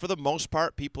for the most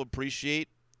part, people appreciate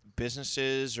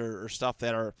businesses or stuff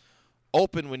that are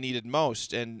open when needed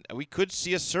most, and we could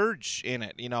see a surge in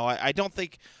it. I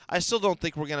still don't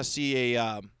think we're going to see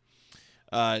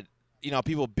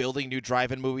people building new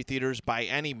drive-in movie theaters by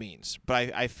any means,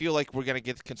 but I feel like we're going to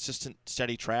get consistent,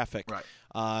 steady traffic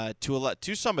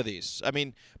to some of these. I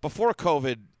mean, before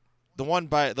COVID,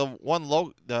 it's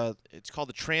called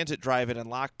the Transit Drive-In in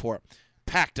Lockport,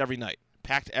 packed every night,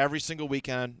 packed every single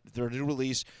weekend. Their new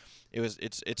release,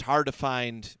 it's hard to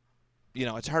find,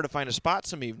 it's hard to find a spot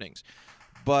some evenings,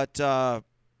 but yeah,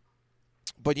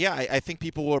 I think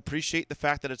people will appreciate the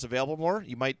fact that it's available more.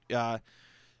 You might.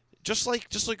 Just like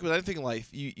with anything in life,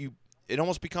 it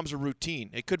almost becomes a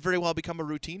routine. It could very well become a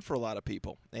routine for a lot of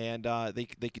people, and they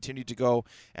continue to go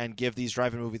and give these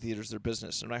drive-in movie theaters their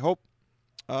business. And I hope,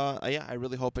 I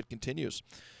really hope it continues.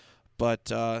 But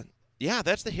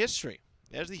that's the history.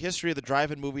 That's the history of the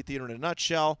drive-in movie theater in a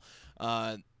nutshell.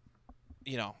 All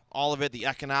of it, the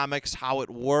economics, how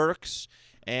it works,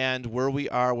 and where we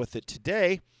are with it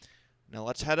today. Now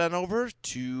let's head on over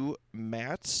to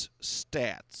Matt's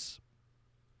stats.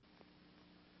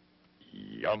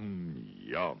 Yum,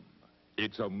 yum.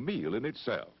 It's a meal in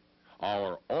itself.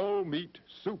 Our all-meat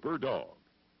super dog.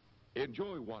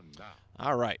 Enjoy one now.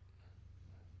 All right,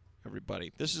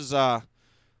 everybody. This is a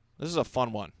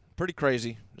fun one. Pretty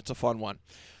crazy. It's a fun one.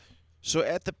 So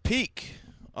at the peak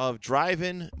of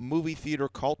drive-in movie theater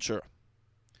culture,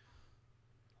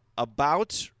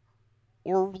 about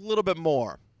or a little bit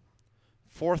more,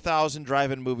 4,000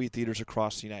 drive-in movie theaters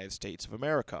across the United States of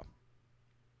America.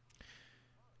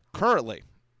 Currently,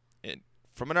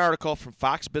 from an article from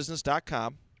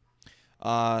FoxBusiness.com,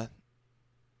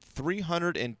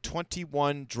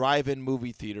 321 drive-in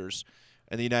movie theaters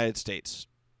in the United States.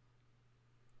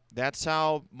 That's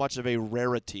how much of a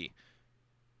rarity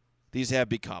these have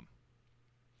become.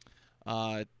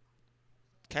 Kind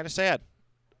of sad,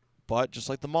 but just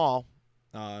like the mall,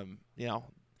 the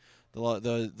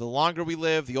longer we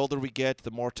live, the older we get,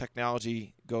 the more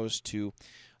technology goes to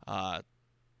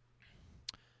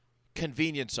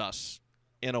convenience us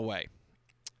in a way.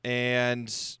 And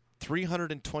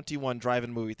 321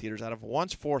 drive-in movie theaters out of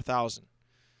once 4,000.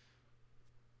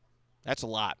 That's a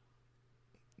lot.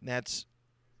 That's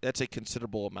a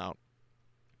considerable amount.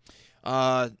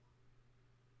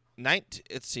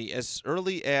 Let's see. As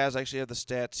early as, I actually have the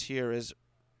stats here, is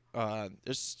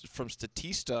this is from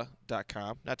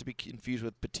Statista.com, not to be confused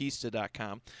with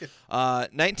Batista.com.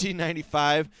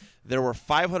 1995, there were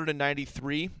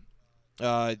 593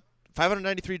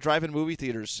 drive-in movie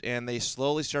theaters, and they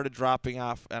slowly started dropping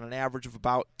off at an average of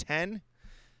about 10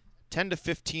 to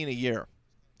 15 a year,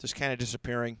 just kind of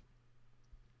disappearing.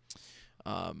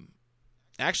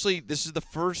 Actually, this is the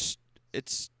first.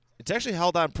 It's actually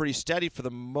held on pretty steady for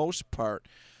the most part.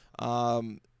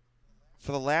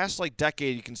 For the last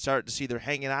decade, you can start to see they're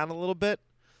hanging on a little bit,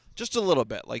 just a little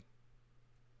bit.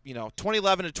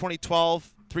 2011 to 2012,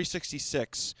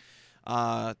 366.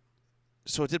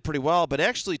 So it did pretty well, but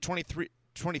actually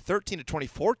 2013 to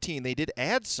 2014, they did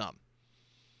add some,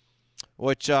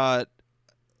 which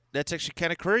that's actually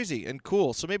kind of crazy and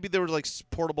cool. So maybe there were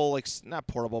portable, not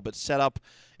portable, but setup,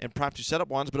 impromptu setup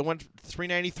ones, but it went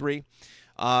 393.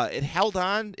 It held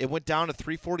on. It went down to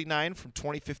 349 from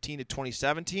 2015 to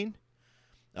 2017.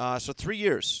 So 3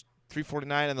 years,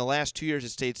 349, and the last 2 years it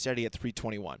stayed steady at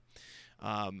 321.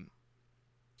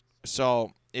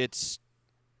 So it's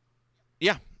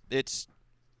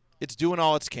doing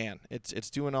all it can. It's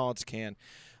doing all it can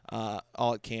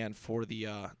for the.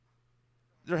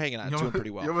 They're hanging on to it pretty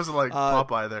well. You almost like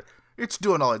Popeye there. It's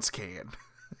doing all it can.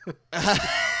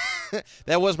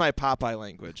 That was my Popeye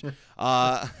language.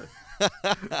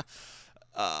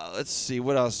 Let's see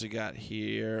what else we got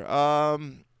here. All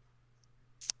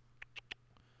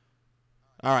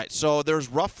right, so there's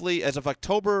roughly, as of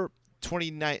October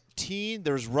 2019,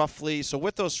 there's roughly, so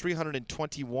with those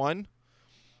 321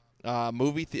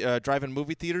 drive-in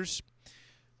movie theaters,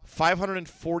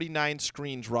 549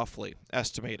 screens roughly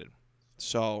estimated.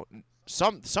 So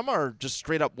some are just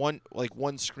straight up one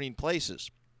screen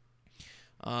places.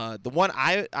 The one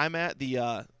I'm at,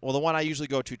 the one I usually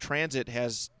go to, Transit,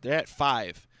 they're at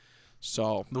 5.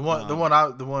 So the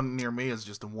one near me is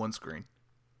just a one screen.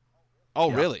 Oh,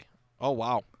 yeah. Really? Oh,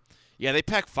 wow. Yeah, they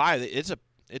pack 5. It's a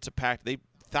packed.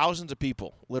 Thousands of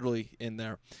people literally in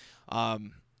there.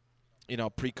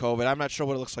 Pre-COVID. I'm not sure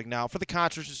what it looks like now. For the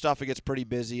concerts and stuff, it gets pretty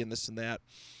busy and this and that.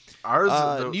 Ours,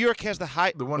 New York has the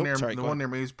high. The one near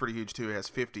me is pretty huge too. It has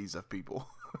 50s of people.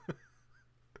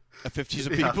 50s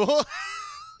of people.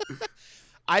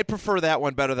 I prefer that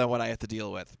one better than what I have to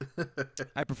deal with.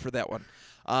 I prefer that one.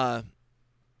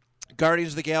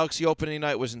 Guardians of the Galaxy opening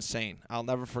night was insane. I'll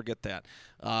never forget that.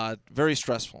 Very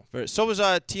stressful. So was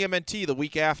TMNT the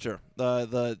week after.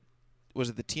 Was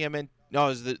it the TMNT? No, it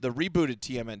was the rebooted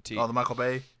TMNT. Oh, the Michael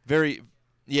Bay?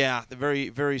 Yeah, very,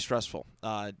 very stressful.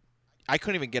 I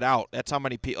couldn't even get out. That's how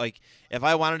many people. Like, if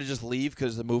I wanted to just leave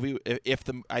because the movie,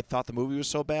 I thought the movie was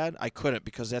so bad, I couldn't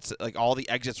because that's like all the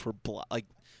exits were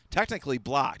technically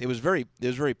blocked. It was very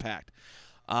packed.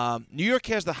 New York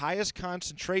has the highest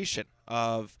concentration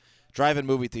of drive-in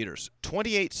movie theaters,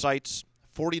 28 sites,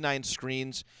 49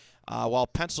 screens, while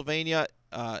Pennsylvania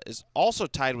is also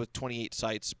tied with 28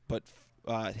 sites, but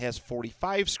it has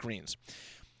 45 screens.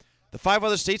 The 5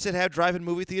 other states that have drive-in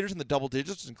movie theaters in the double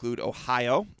digits include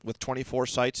Ohio with 24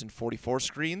 sites and 44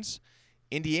 screens,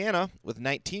 Indiana with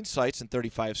 19 sites and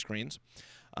 35 screens,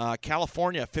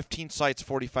 California 15 sites,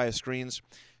 45 screens,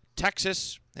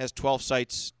 Texas has 12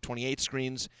 sites, 28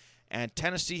 screens, and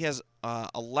Tennessee has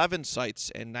 11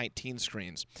 sites and 19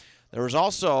 screens. There is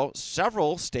also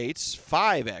several states,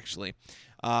 5 actually,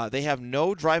 they have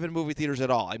no drive-in movie theaters at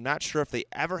all. I'm not sure if they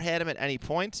ever had them at any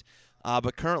point.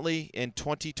 But currently in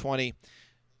 2020,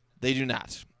 they do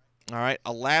not. All right,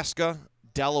 Alaska,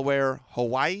 Delaware,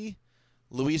 Hawaii,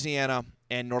 Louisiana,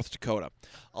 and North Dakota.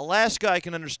 Alaska, I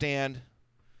can understand.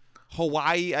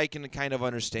 Hawaii, I can kind of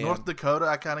understand. North Dakota,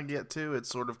 I kind of get too. It's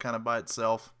sort of kind of by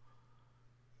itself.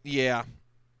 Yeah.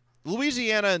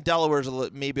 Louisiana and Delaware is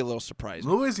maybe a little surprising.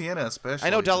 Louisiana especially.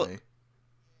 I know Delaware.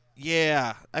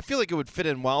 Yeah, I feel like it would fit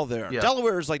in well there. Yeah.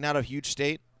 Delaware is like not a huge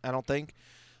state, I don't think.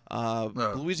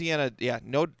 No. Louisiana, yeah,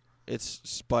 no,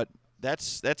 but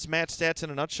that's Matt Stats in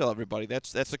a nutshell, everybody.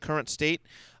 That's the current state.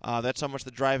 That's how much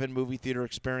the drive-in movie theater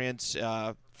experience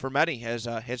for many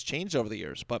has changed over the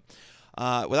years. But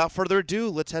without further ado,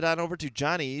 let's head on over to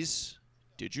Johnny's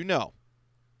Did You Know?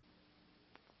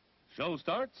 Show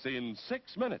starts in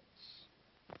 6 minutes.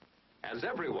 As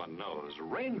everyone knows,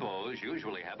 rainbows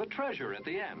usually have a treasure at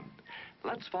the end.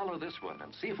 Let's follow this one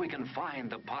and see if we can find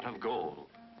the pot of gold.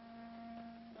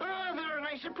 Ah, there, and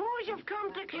I suppose you've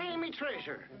come to claim me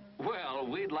treasure. Well,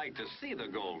 we'd like to see the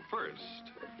gold first.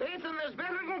 Ethan, there's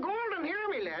better than gold in here,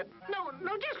 me lad. No,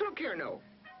 just look here, no.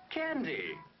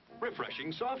 Candy,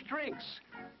 refreshing soft drinks,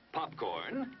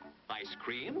 popcorn, ice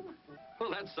cream. Well,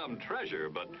 that's some treasure,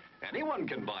 but anyone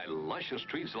can buy luscious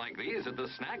treats like these at the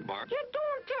snack bar. You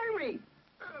don't tell me.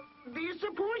 Do you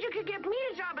suppose you could get me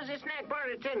a job as a snack bar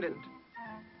attendant?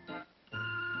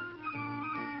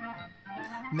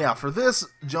 Now, for this,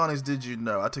 Johnny's Did You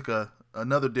Know, I took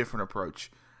another different approach.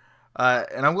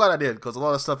 And I'm glad I did, because a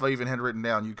lot of stuff I even had written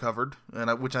down you covered,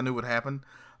 which I knew would happen.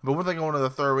 But one thing I wanted to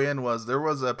throw in was there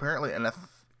was apparently, and I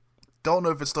don't know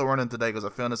if it's still running today, because I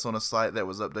found this on a site that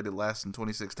was updated last in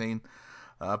 2016,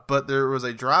 but there was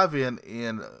a drive-in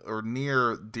in or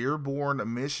near Dearborn,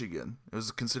 Michigan. It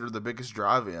was considered the biggest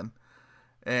drive-in,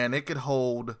 and it could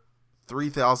hold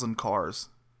 3,000 cars.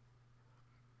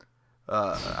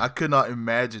 I could not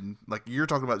imagine, like you're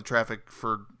talking about the traffic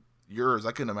for yours.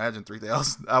 I couldn't imagine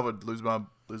 3,000. I would lose my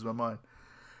mind.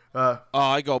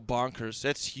 I go bonkers.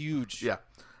 That's huge. Yeah.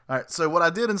 All right. So what I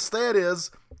did instead is,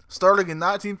 starting in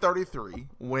 1933,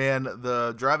 when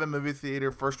the drive-in movie theater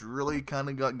first really kind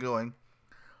of got going,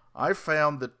 I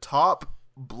found the top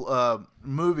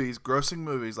movies, grossing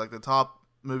movies, like the top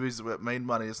movies that made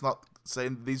money. It's not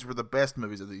saying these were the best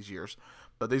movies of these years,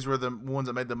 but these were the ones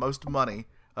that made the most money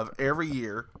of every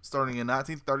year, starting in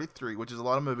 1933, which is a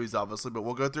lot of movies, obviously, but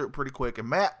we'll go through it pretty quick. And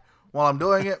Matt, while I'm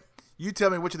doing it, you tell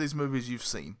me which of these movies you've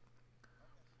seen.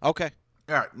 Okay.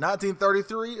 All right,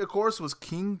 1933, of course, was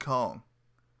King Kong.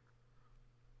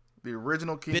 The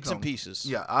original King Kong. Bits and pieces.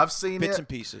 Yeah, I've seen Bits it. and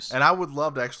pieces. And I would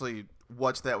love to actually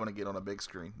watch that one again on a big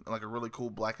screen, like a really cool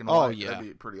black and white. Oh, yeah. That'd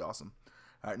be pretty awesome.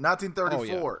 All right,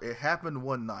 1934, It Happened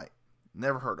One Night.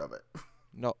 Never heard of it.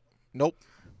 No. Nope.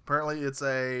 Apparently, it's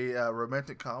a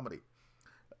romantic comedy.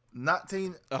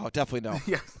 Oh, definitely no.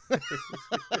 Yeah.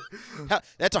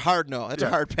 That's a hard no. That's a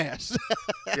hard pass.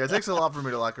 Yeah, it takes a lot for me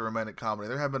to like a romantic comedy.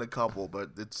 There have been a couple, but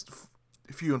it's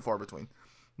few and far between.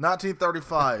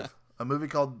 1935, a movie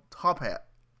called Top Hat.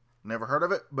 Never heard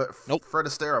of it, but Nope. Fred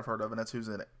Astaire I've heard of, and that's who's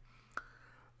in it.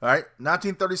 All right,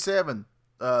 1937.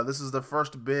 This is the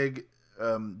first big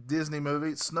Disney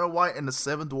movie, Snow White and the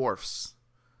Seven Dwarfs.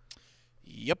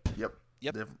 Yep. Yep.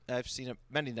 I've seen it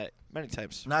many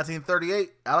times.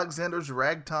 1938, Alexander's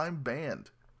Ragtime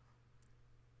Band.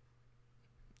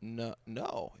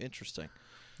 No. Interesting.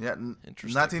 Yeah.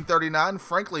 Interesting. 1939,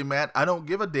 frankly, Matt, I don't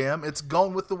give a damn. It's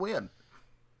Gone with the Wind.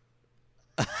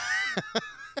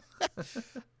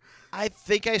 I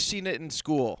think I seen it in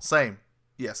school. Same.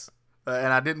 Yes.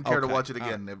 And I didn't care to Okay. watch it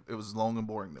again. It was long and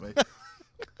boring to me.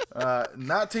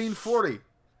 1940.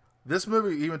 This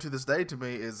movie, even to this day, to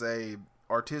me, is a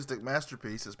artistic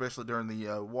masterpiece, especially during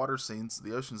the water scenes,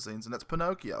 the ocean scenes, and that's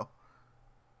Pinocchio.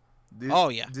 Oh,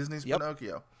 yeah. Disney's Yep.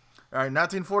 Pinocchio. All right,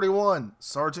 1941,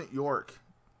 Sergeant York.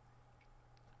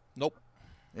 Nope.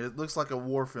 It looks like a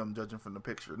war film, judging from the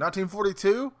picture.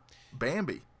 1942,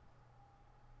 Bambi.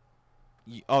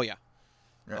 Oh, yeah.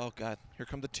 Yeah. Oh, God. Here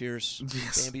come the tears.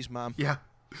 Yes. Bambi's mom. Yeah.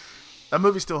 That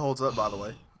movie still holds up, by the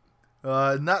way.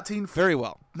 Very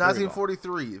well.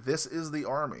 1943, This Is the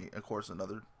Army. Of course,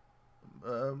 another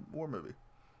war movie.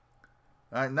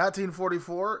 All right,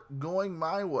 1944, Going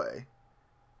My Way.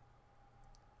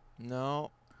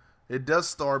 No. It does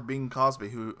star Bing Crosby,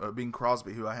 who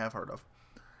I have heard of.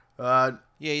 Yeah,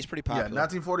 he's pretty Yeah, popular.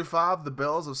 1945, The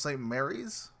Bells of St.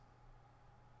 Mary's.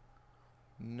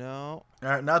 No. All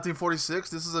right,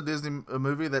 1946, this is a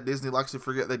movie that Disney likes to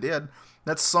forget they did.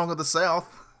 That's Song of the South.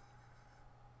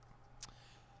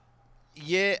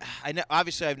 Yeah,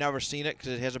 obviously I've never seen it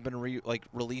because it hasn't been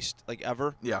released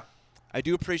ever. Yeah. I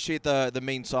do appreciate the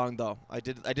main song though. I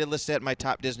did list that in my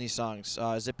top Disney songs.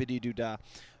 Zippity Doo Dah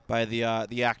by the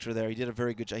actor there. He did a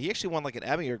very good job. He actually won like an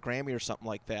Emmy or Grammy or something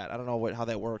like that. I don't know how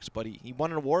that works, but he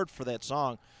won an award for that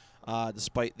song,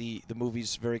 despite the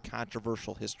movie's very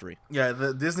controversial history. Yeah,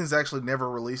 Disney's actually never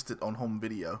released it on home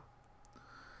video.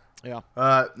 Yeah.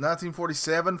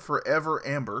 1947, Forever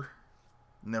Amber.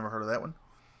 Never heard of that one.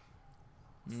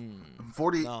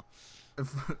 40. No.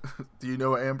 Do you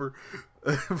know Amber?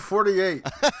 48. In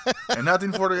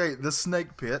 1948, The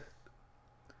Snake Pit.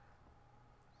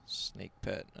 Snake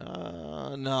Pit.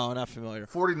 No, not familiar.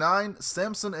 49,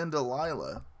 Samson and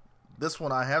Delilah. This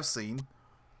one I have seen.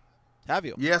 Have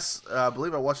you? Yes, I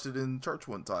believe I watched it in church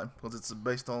one time because it's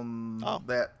based on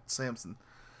that Samson.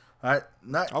 All right,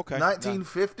 Okay.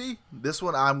 1950. This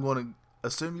one I'm going to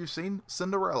assume you've seen,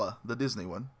 Cinderella, the Disney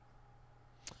one.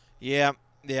 Yeah.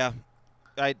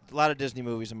 A lot of Disney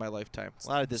movies in my lifetime. A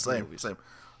lot of Disney movies. Same.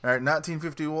 All right,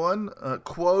 1951,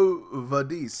 Quo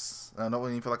Vadis. I don't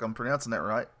even feel like I'm pronouncing that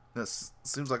right. This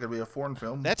seems like it'd be a foreign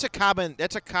film. That's a common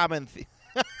that's a common theme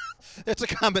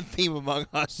among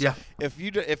us. Yeah. If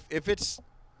it's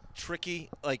tricky,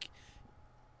 like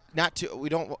not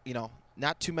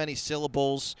too many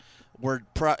syllables.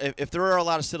 If there are a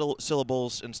lot of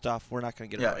syllables and stuff, we're not going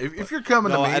to get it Yeah, right. if you're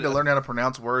coming to me to learn how to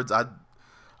pronounce words, I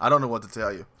don't know what to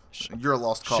tell you. You're a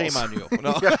lost cause. Shame on you.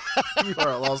 No. Yeah, you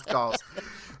are a lost cause.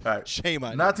 All right. Shame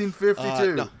on you.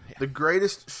 1952, The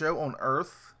Greatest Show on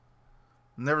Earth.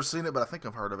 Never seen it, but I think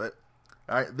I've heard of it.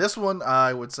 All right, this one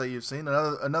I would say you've seen.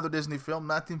 Another Disney film,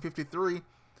 1953.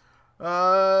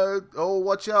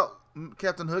 Watch out,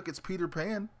 Captain Hook, it's Peter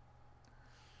Pan.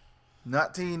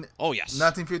 Oh, yes.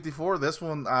 1954, this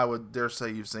one I would dare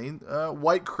say you've seen.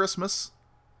 White Christmas.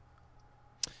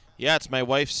 Yeah, it's my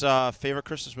wife's favorite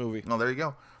Christmas movie. Oh, there you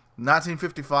go.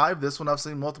 1955, this one I've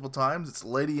seen multiple times. It's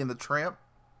Lady and the Tramp.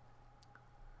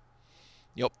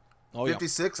 Yep. Oh,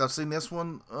 56, I've seen this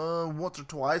one once or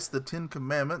twice, The Ten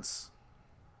Commandments.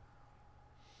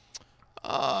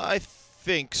 I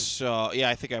think so. Yeah,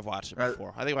 I think I've watched it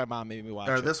before. I think my mom made me watch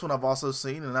it. This one I've also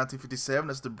seen in 1957.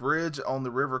 It's The Bridge on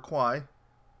the River Kwai.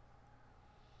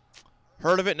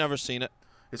 Heard of it, never seen it.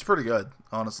 It's pretty good,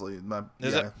 honestly.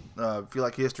 Is it? If you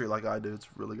like history like I do, it's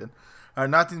really good. All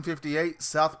right, 1958,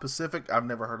 South Pacific. I've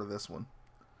never heard of this one.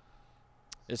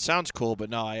 It sounds cool, but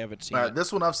no, I haven't seen All right, it.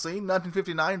 this one I've seen.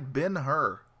 1959,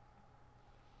 Ben-Hur.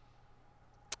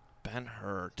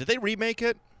 Ben-Hur. Did they remake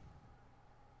it?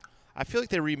 I feel like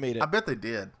they remade it. I bet they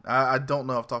did. I don't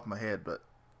know off the top of my head, but.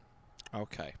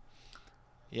 Okay.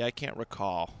 Yeah, I can't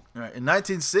recall. All right, in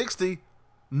 1960,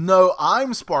 No,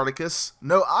 I'm Spartacus.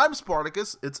 No, I'm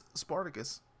Spartacus. It's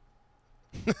Spartacus.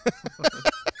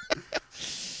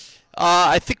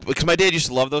 I think because my dad used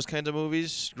to love those kinds of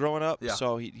movies growing up, Yeah.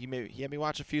 so he had me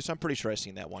watch a few. So I'm pretty sure I've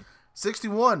seen that one.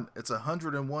 61, it's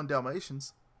 101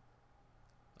 Dalmatians.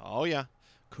 Oh yeah,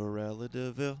 Cruella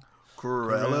de Vil.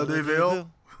 Cruella de Vil.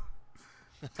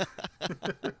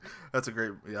 That's a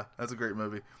great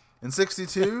movie. In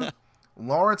 62,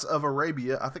 Lawrence of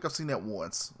Arabia. I think I've seen that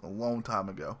once, a long time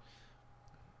ago.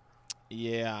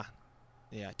 Yeah,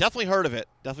 definitely heard of it.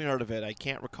 I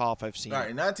can't recall if I've seen All right,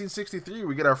 it. in 1963,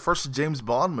 we get our first James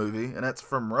Bond movie, and that's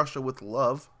From Russia with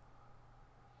Love.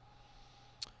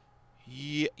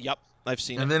 Yep, I've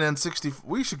seen it. And then in 60,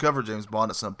 we should cover James Bond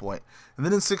at some point. And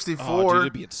then in 64, Oh, dude,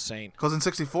 it'd be insane. because in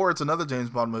 64, it's another James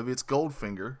Bond movie. It's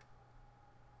Goldfinger.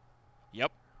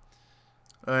 Yep.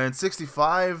 In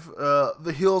 65,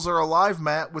 The Hills Are Alive,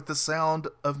 Matt, with the Sound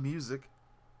of Music.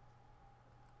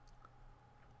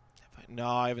 No,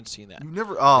 I haven't seen that. You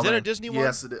never. Oh, Is that a man. Disney one?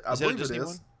 Yes, it is. I Is that a believe Disney it is.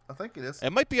 one? I think it is. It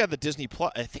might be on the Disney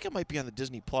Plus. I think it might be on the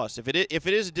Disney Plus. If it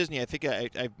is a Disney, I think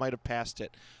I might have passed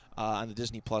it on the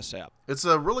Disney Plus app. It's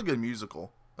a really good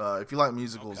musical. If you like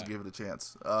musicals, Okay. give it a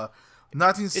chance.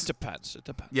 It depends.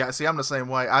 Yeah, see, I'm the same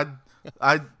way.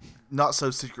 I not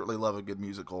so secretly love a good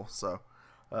musical. So,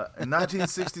 In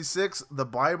 1966, The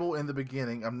Bible in the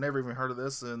Beginning. I've never even heard of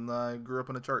this, and I grew up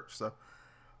in a church. So,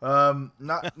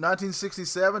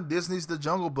 1967, Disney's The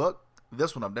Jungle Book.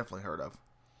 This one I've definitely heard of.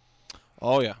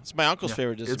 Oh yeah, it's my uncle's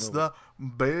favorite Disney It's movie. the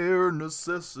bare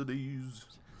necessities.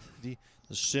 The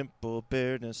simple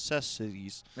bare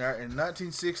necessities. All right, in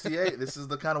 1968, this is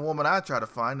the kind of woman I try to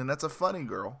find, and that's a funny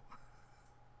girl.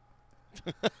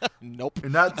 Nope.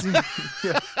 In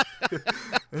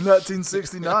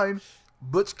 1969,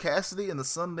 Butch Cassidy and the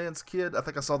Sundance Kid. I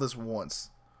think I saw this once.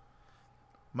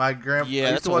 My grandpa. Yeah,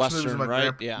 I used that's to a watch movies Western, with my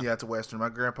right? grandpa. Yeah. It's a Western. My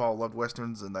grandpa loved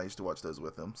Westerns, and I used to watch those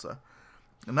with him. So,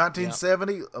 in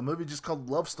 1970, a movie just called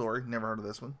Love Story. Never heard of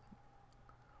this one.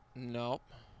 Nope.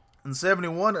 In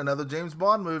 71, another James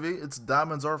Bond movie. It's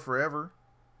Diamonds Are Forever.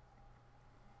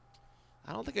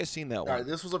 I don't think I've seen that All one. right,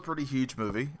 this was a pretty huge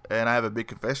movie, and I have a big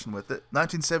confession with it.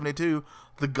 1972,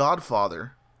 The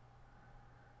Godfather.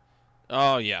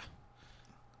 Oh yeah.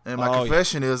 And my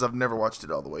confession is I've never watched it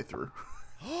all the way through.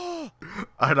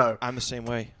 I know. I'm the same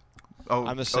way. Oh,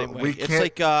 I'm the same way. We It's can't,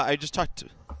 like I just talked to.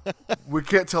 we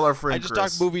can't tell our friend I just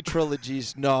Chris. talked movie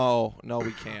trilogies. No,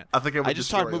 we can't. I think it would I just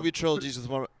destroy talked him. movie trilogies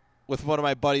with one of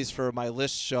my buddies for my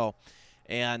list show,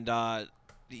 and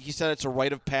he said it's a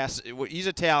rite of passage. He's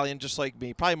Italian, just like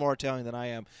me, probably more Italian than I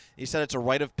am. He said it's a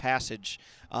rite of passage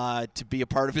to be a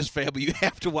part of his family. You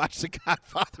have to watch the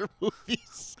Godfather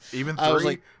movies. Even I was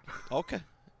three? like, okay.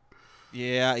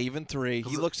 Yeah, even 3.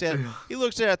 He looks at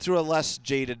it through a less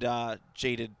jaded way.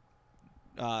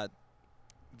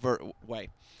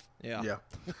 Yeah. Yeah.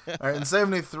 All right, in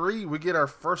 73, we get our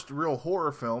first real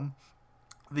horror film,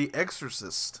 The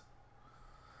Exorcist.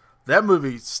 That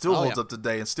movie still holds up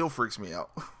today and still freaks me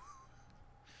out.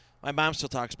 My mom still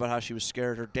talks about how she was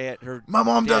scared. My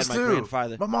mom does my too.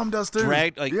 grandfather My mom does too.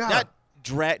 Dragged yeah.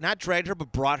 not dragged her,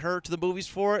 but brought her to the movies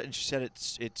for it, and she said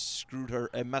it screwed her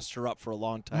and messed her up for a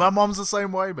long time. My mom's the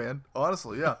same way, man.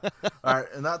 Honestly, yeah. All right,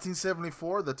 in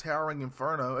 1974, The Towering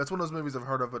Inferno. It's one of those movies I've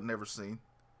heard of but never seen.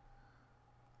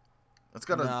 It's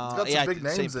got some big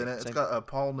names in it. It's got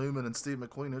Paul Newman and Steve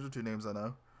McQueen. Those are two names I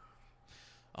know.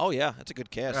 Oh yeah, that's a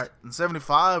good cast. All right, in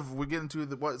 75, we get into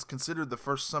what is considered the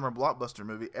first summer blockbuster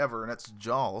movie ever, and that's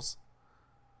Jaws.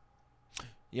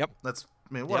 Yep. That's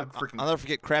what a freaking. I'll never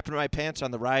forget crapping my pants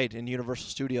on the ride in Universal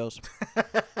Studios.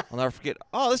 I'll never forget.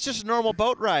 Oh, it's just a normal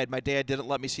boat ride. My dad didn't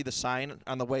let me see the sign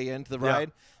on the way into the ride.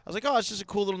 I was like, oh, it's just a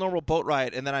cool little normal boat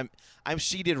ride. And then I'm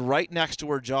seated right next to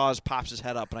where Jaws pops his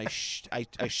head up, and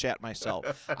I shat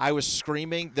myself. I was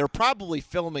screaming. They're probably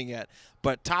filming it,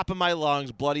 but top of my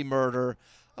lungs, bloody murder.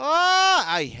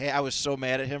 I was so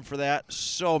mad at him for that.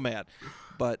 So mad.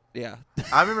 But, yeah.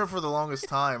 I remember for the longest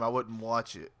time I wouldn't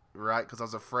watch it, right? Because I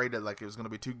was afraid that it was going to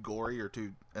be too gory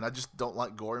and I just don't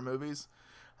like gory movies.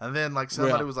 And then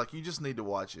somebody was like, "You just need to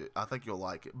watch it. I think you'll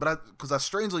like it." But because I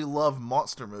strangely love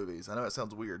monster movies. I know it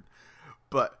sounds weird,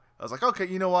 but I was like, "Okay,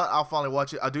 you know what? I'll finally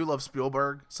watch it." I do love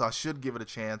Spielberg, so I should give it a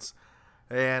chance.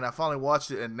 And I finally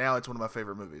watched it, and now it's one of my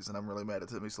favorite movies. And I'm really mad it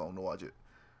took me so long to watch it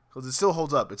because it still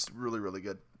holds up. It's really, really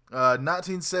good.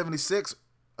 1976,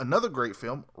 another great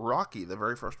film, Rocky, the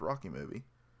very first Rocky movie.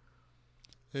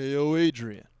 Hey, yo,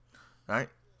 Adrian. All right.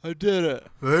 I did it.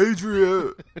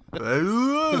 Adrian.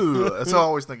 That's how I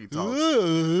always think he talks.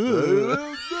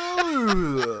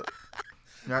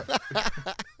 Right.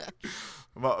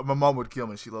 My mom would kill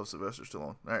me. She loves Sylvester Stallone.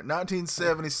 All right.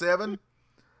 1977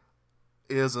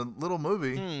 is a little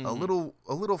movie, a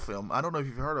little film. I don't know if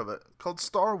you've heard of it, called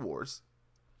Star Wars.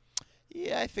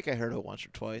 Yeah, I think I heard it once or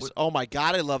twice. Oh my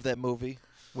God, I love that movie.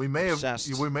 We may have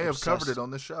covered it on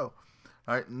this show.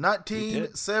 All right.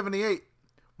 1978.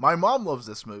 My mom loves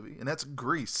this movie, and that's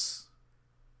Grease.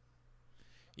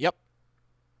 Yep.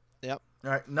 All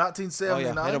right,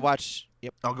 1979. I had to watch.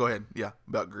 Yep. Oh, go ahead. Yeah,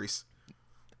 about Grease.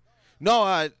 No,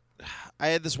 I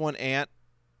had this one aunt.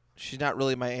 She's not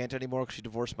really my aunt anymore because she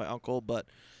divorced my uncle, but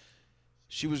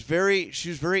she was very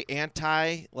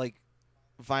anti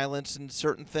violence and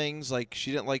certain things. Like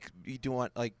she didn't like you doing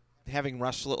having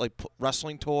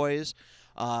wrestling toys.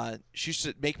 She used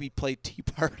to make me play Tea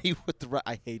Party with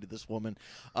I hated this woman.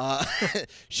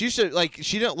 She used to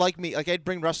she didn't like me. I'd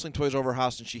bring wrestling toys over her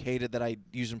house, and she hated that I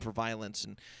use them for violence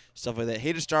and stuff like that.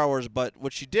 Hated Star Wars, but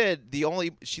what she did,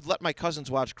 she let my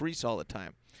cousins watch Grease all the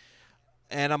time.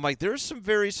 And I'm like, there's some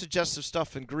very suggestive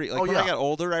stuff in Grease. When I got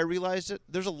older, I realized it.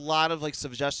 There's a lot of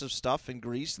suggestive stuff in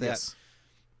Grease that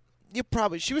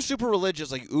she was super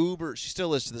religious, uber. She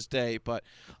still is to this day, but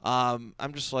I'm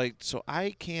just like, so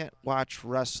I can't watch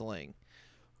wrestling,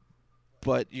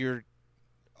 but you're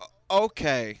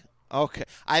okay.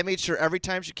 I made sure every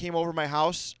time she came over my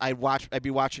house, I'd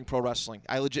be watching pro wrestling.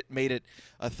 I legit made it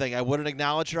a thing. I wouldn't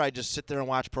acknowledge her. I'd just sit there and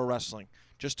watch pro wrestling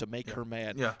just to make her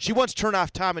mad. Yeah. She once turned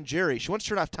off Tom and Jerry. She once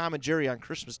turned off Tom and Jerry on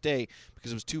Christmas Day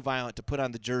because it was too violent to put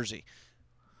on the jersey.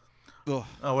 Ugh.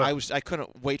 Oh, well. I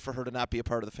couldn't wait for her to not be a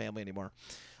part of the family anymore.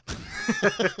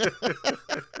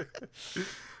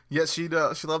 Yes, she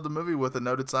loved the movie with a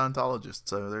noted Scientologist.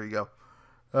 So there you go.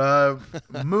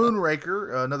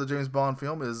 Moonraker, another James Bond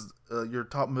film, is your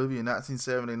top movie in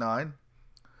 1979.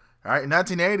 All right, in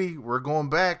 1980, we're going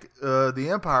back. The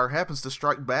Empire happens to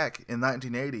strike back in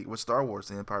 1980 with Star Wars.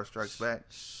 The Empire Strikes Back.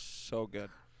 So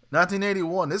good.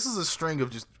 1981. This is a string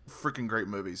of just freaking great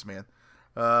movies, man.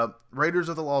 Raiders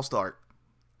of the Lost Ark.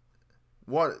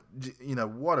 What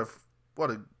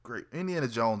a great Indiana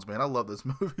Jones, man. I love those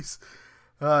movies.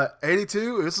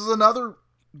 82. This is another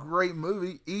great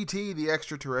movie. E.T. the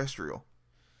Extraterrestrial.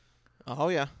 Oh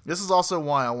yeah. This is also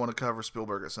why I want to cover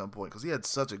Spielberg at some point, because he had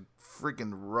such a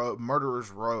freaking murderer's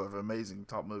row of amazing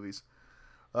top movies.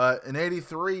 In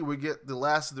 83, we get the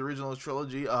last of the original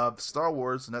trilogy of Star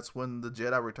Wars, and that's when the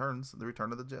Jedi returns, the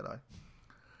Return of the Jedi.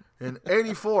 In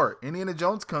 84, Indiana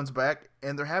Jones comes back,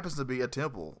 and there happens to be a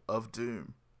Temple of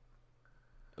Doom.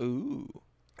 Ooh.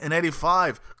 In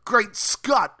 85, great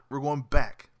Scott, we're going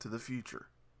back to the future.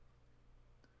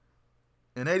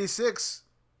 In 86,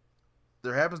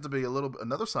 there happens to be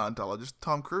another Scientologist,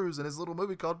 Tom Cruise, in his little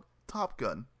movie called Top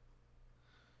Gun.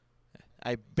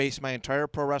 I based my entire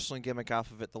pro wrestling gimmick off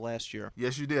of it the last year.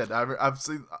 Yes, you did. I've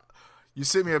seen. You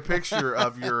sent me a picture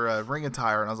of your ring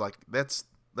attire, and I was like, "That's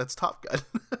Top Gun."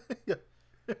 Yeah.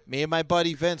 Me and my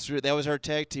buddy Vince, that was our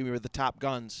tag team. We were the Top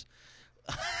Guns.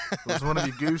 Was one of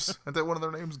you Goose? Isn't that one of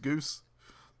their names, Goose?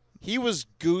 He was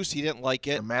Goose. He didn't like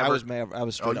it. I was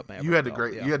straight up Maverick. You had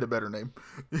Yeah. the better name.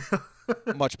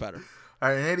 Much better. All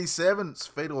right, in 87, it's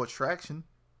Fatal Attraction.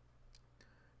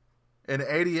 In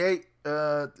 88,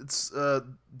 it's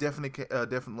definitely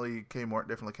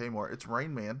Kmart. It's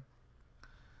Rain Man.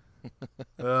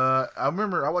 I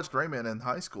remember I watched Rain Man in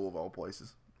high school, of all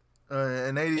places.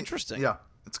 Interesting. Yeah,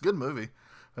 it's a good movie.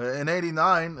 In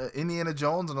 89, Indiana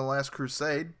Jones and the Last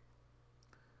Crusade.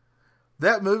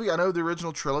 That movie, I know the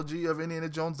original trilogy of Indiana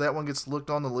Jones, that one gets looked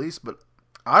on the least, but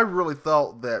I really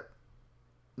thought that,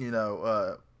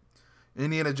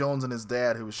 Indiana Jones and his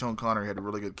dad, who was Sean Connery, had a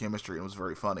really good chemistry and was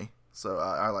very funny. So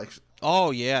I like.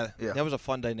 Oh yeah, Yeah. That was a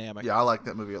fun dynamic. Yeah, I like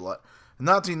that movie a lot. In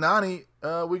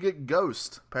 1990, we get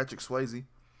Ghost, Patrick Swayze.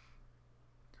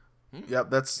 Yep,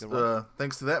 that's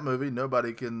thanks to that movie,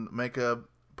 nobody can make a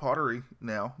pottery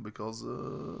now because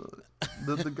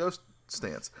the Ghost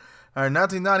stance. All right,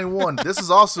 1991. This is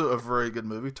also a very good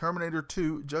movie, Terminator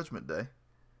 2: Judgment Day.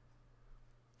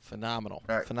 Phenomenal.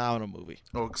 All right. Phenomenal movie.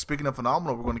 Oh, speaking of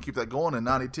phenomenal, we're going to keep that going. In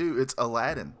 92, it's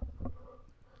Aladdin.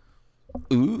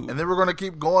 Ooh. And then we're going to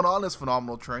keep going on this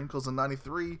phenomenal train because in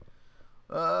 93,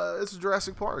 it's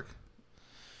Jurassic Park.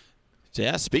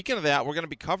 Yeah, speaking of that, we're going to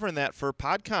be covering that for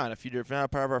PodCon. If you're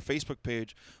not part of our Facebook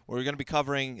page, we're going to be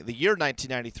covering the year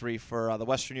 1993 for the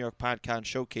Western New York PodCon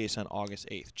Showcase on August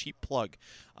 8th. Cheap plug.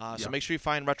 So make sure you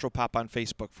find Retropop on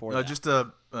Facebook for that. Just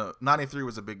 93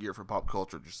 was a big year for pop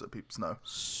culture, just so people know.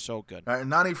 So good. All right, in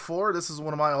 94, this is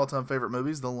one of my all-time favorite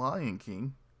movies, The Lion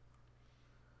King.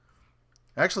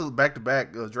 Actually,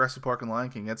 back-to-back, Jurassic Park and Lion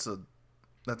King, that's a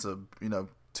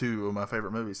two of my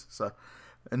favorite movies. So,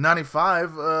 in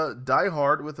 95, Die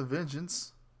Hard with a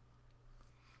Vengeance.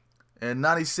 In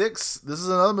 96, this is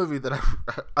another movie that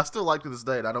I still like to this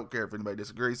day, and I don't care if anybody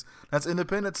disagrees. That's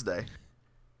Independence Day.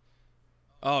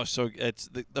 Oh, so it's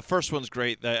the first one's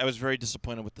great. I was very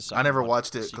disappointed with the second I never one,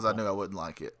 watched the it because I sequel. knew I wouldn't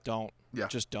like it. Don't. Yeah.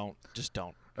 Just don't.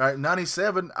 All right,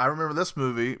 97, I remember this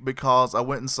movie because I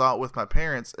went and saw it with my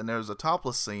parents, and there's a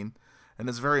topless scene, and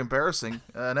it's very embarrassing,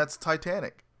 and that's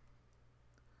Titanic.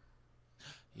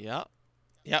 Yeah.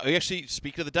 Yeah, we actually,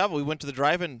 speaking of the devil, we went to the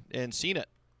drive-in and seen it.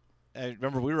 I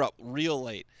remember we were up real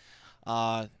late.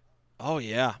 Oh,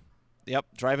 yeah. Yep,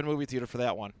 drive-in movie theater for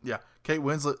that one. Yeah, Kate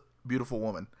Winslet, beautiful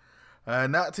woman.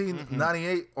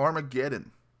 1998,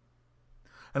 Armageddon.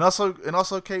 And also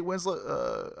Kate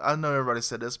Winslet, I know everybody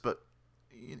said this, but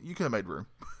you could have made room.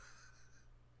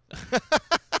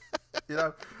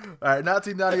 All right,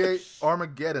 1998,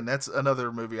 Armageddon. That's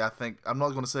another movie I think, I'm not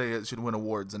going to say it should win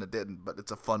awards, and it didn't, but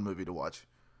it's a fun movie to watch.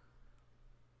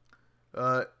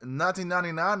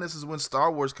 1999, this is when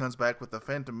Star Wars comes back with The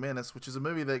Phantom Menace, which is a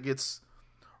movie that gets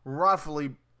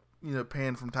rightfully,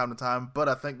 panned from time to time, but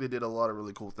I think they did a lot of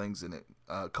really cool things in it.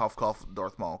 Cough, cough,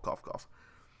 Darth Maul, cough, cough.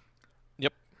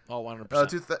 Yep. Oh,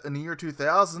 100%. In the year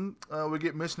 2000, we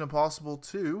get Mission Impossible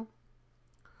 2.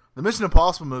 The Mission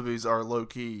Impossible movies are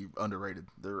low-key underrated.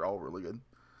 They're all really good.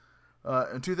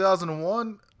 In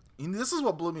 2001, this is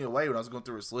what blew me away when I was going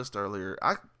through this list earlier.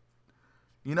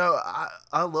 You know,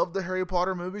 I love the Harry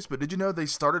Potter movies, but did you know they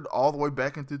started all the way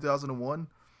back in 2001?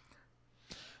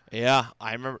 Yeah,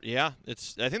 I remember. Yeah,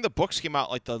 I think the books came out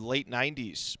like the late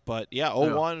 '90s, but yeah,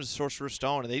 '01 was Sorcerer's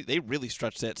Stone, and they really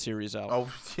stretched that series out.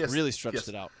 Oh, yes. Really stretched yes.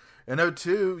 it out. In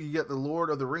 '02, you get The Lord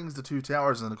of the Rings, The Two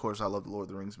Towers, and of course, I love the Lord of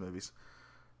the Rings movies.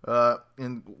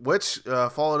 In which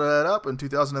followed that up in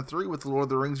 2003 with The Lord of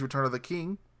the Rings, Return of the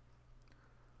King.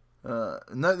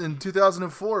 In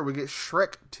 2004, we get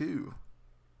Shrek 2.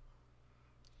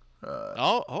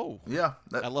 Yeah.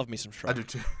 I love me some Shrek. I do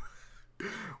too.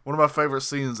 One of my favorite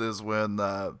scenes is when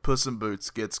Puss in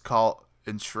Boots gets caught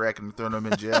in Shrek and thrown him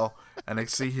in jail, and they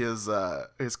see his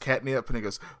catnip, and he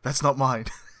goes, "That's not mine."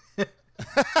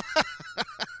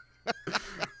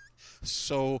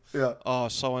 So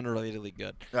unrelatedly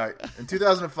good. All right. In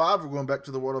 2005, we're going back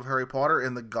to the world of Harry Potter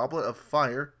and the Goblet of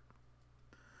Fire.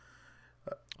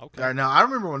 Okay. All right, now, I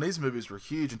remember when these movies were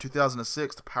huge. In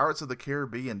 2006, The Pirates of the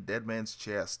Caribbean, Dead Man's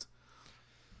Chest.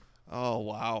 Oh,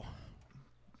 wow.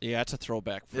 Yeah, it's a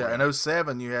throwback. In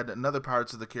 2007, you had another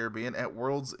Pirates of the Caribbean, At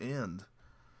World's End.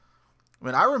 I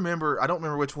mean, I don't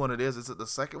remember which one it is. Is it the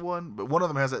second one? But one of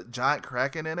them has that giant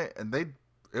kraken in it, and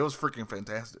it was freaking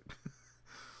fantastic.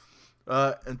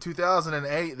 In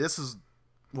 2008, this is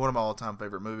one of my all-time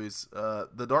favorite movies,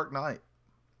 The Dark Knight.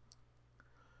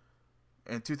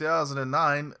 In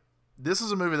 2009, this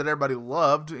is a movie that everybody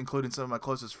loved, including some of my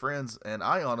closest friends, and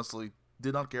I honestly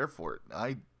did not care for it.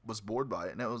 I was bored by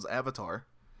it, and it was Avatar.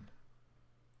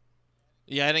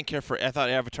 Yeah, I didn't care for it. I thought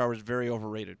Avatar was very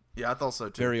overrated. Yeah, I thought so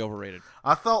too. Very overrated.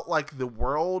 I felt like the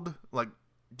world, like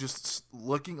just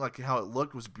looking like how it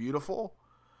looked was beautiful,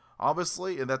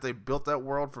 obviously, and that they built that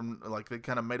world from, like, they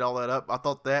kind of made all that up. I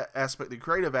thought that aspect, the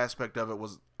creative aspect of it,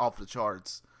 was off the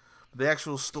charts. The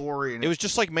actual story, and it was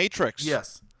just like Matrix.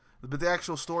 Yes, but the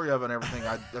actual story of it and everything,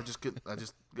 I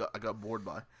got bored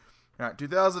by. All right,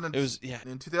 2000. It was, yeah.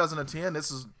 In 2010,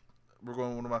 we're going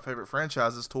to one of my favorite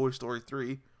franchises, Toy Story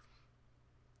 3.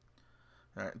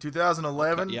 All right,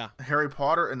 2011, okay, yeah. Harry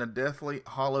Potter and the Deathly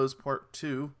Hallows Part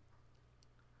 2.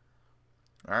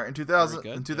 All right, in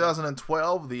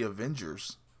 2012, The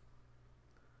Avengers.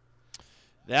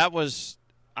 That was,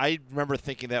 I remember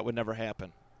thinking that would never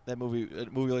happen. A movie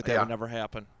like that would never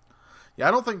happen. Yeah,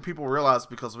 I don't think people realize,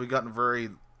 because we've gotten very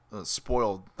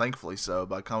spoiled, thankfully so,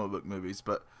 by comic book movies.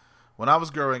 But when I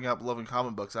was growing up loving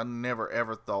comic books, I never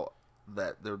ever thought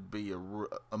that there would be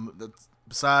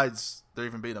besides there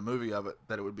even being a movie of it,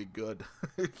 that it would be good.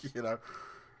 You know.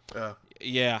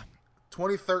 Yeah.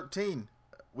 2013,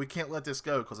 we can't let this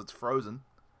go because it's Frozen.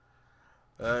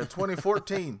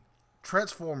 2014.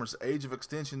 Transformers: Age of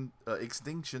Extinction.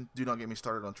 Do not get me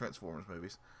started on Transformers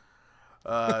movies.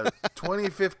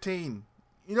 2015.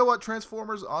 You know what,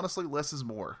 Transformers? Honestly, less is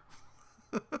more.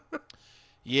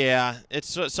 Yeah, it's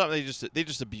something they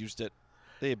just abused it.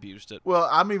 They abused it. Well,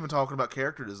 I'm even talking about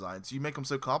character designs. You make them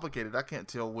so complicated, I can't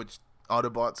tell which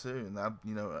Autobots who. And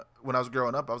when I was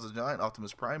growing up, I was a giant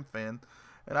Optimus Prime fan,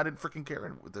 and I didn't freaking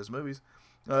care with those movies.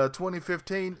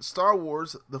 2015, Star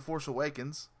Wars: The Force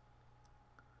Awakens.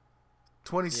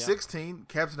 2016,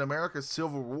 Captain America: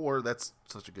 Civil War. That's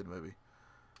such a good movie.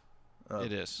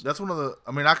 It is. That's one of the.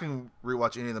 I mean, I can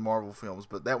rewatch any of the Marvel films,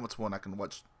 but that one's one I can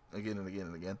watch again and again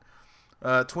and again.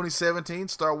 2017,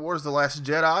 Star Wars: The Last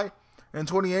Jedi. And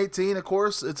 2018, of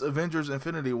course, it's Avengers: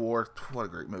 Infinity War. What a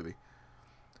great movie.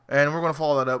 And we're going to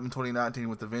follow that up in 2019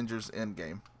 with Avengers: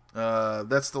 Endgame.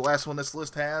 That's the last one this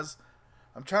list has.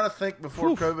 I'm trying to think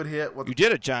before COVID hit. You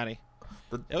did it, Johnny.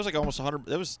 It was like almost 100.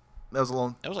 That was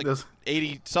like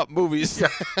 80-something movies.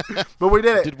 Yeah. But we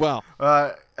did it. Did well.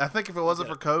 I think if it wasn't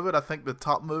for COVID, I think the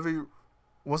top movie,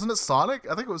 wasn't it Sonic?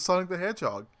 I think it was Sonic the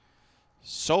Hedgehog.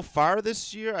 So far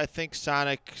this year, I think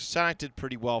Sonic did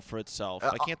pretty well for itself.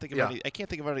 I can't think of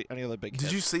any other big hits.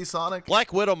 Did you see Sonic?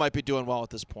 Black Widow might be doing well at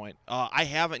this point. I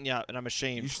haven't yet, and I'm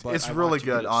ashamed. It's really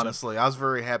good, honestly. I was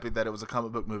very happy that it was a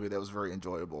comic book movie that was very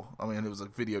enjoyable. I mean, it was a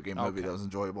video game movie that was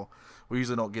enjoyable. We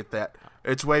usually don't get that.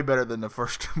 It's way better than the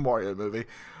first Mario movie.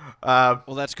 Well,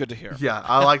 that's good to hear. Yeah,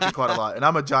 I liked it quite a lot, and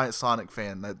I'm a giant Sonic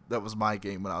fan. That was my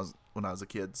game when I was a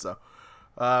kid. So,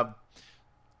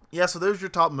 yeah. So there's your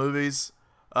top movies.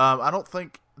 I don't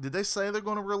think, did they say they're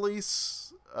going to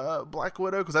release Black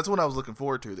Widow? Because that's what I was looking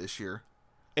forward to this year.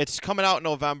 It's coming out in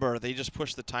November. They just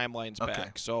pushed the timelines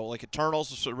back. So, like,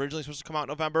 Eternals was originally supposed to come out in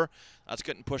November. That's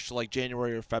getting pushed to, like,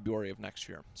 January or February of next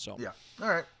year. So yeah. All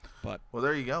right. Well,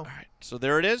 there you go. All right. So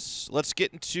there it is. Let's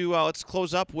get into let's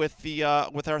close up with the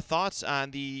with our thoughts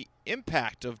on the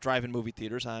impact of drive-in movie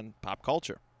theaters on pop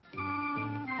culture.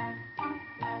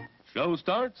 Show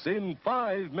starts in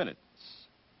 5 minutes.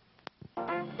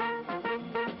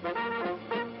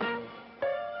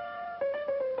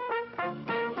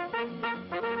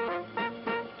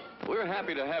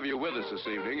 happy to have you with us this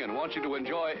evening and want you to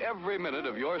enjoy every minute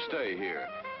of your stay here.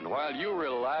 And while you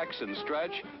relax and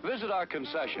stretch, visit our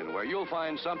concession where you'll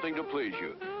find something to please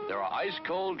you. There are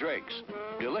ice-cold drinks,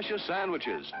 delicious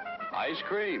sandwiches, ice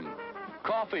cream,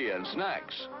 coffee and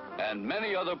snacks, and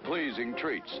many other pleasing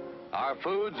treats. Our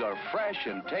foods are fresh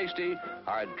and tasty,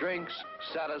 our drinks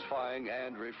satisfying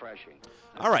and refreshing.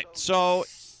 All right, so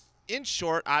in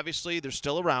short, obviously, they're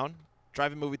still around.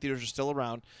 Drive-in movie theaters are still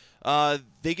around.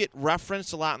 They get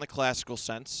referenced a lot in the classical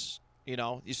sense. You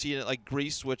know, you see it like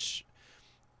Grease, which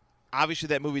obviously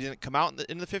that movie didn't come out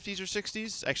in the 50s or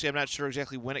 60s. Actually, I'm not sure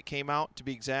exactly when it came out, to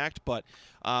be exact, but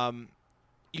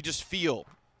you just feel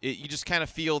it. You just kind of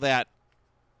feel that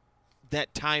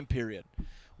time period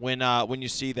when you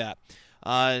see that,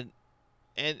 and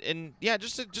yeah,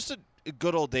 just a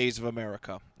good old days of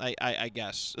America, I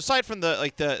guess. Aside from the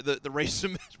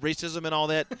racism and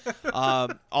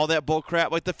all that bull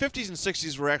crap, like the 50s and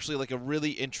 60s were actually like a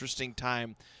really interesting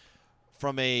time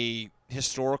from a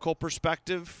historical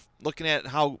perspective, looking at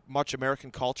how much American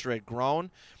culture had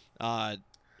grown.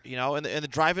 You know, and the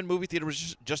drive-in movie theater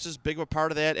was just as big of a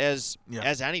part of that as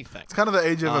anything. It's kind of the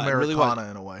age of Americana really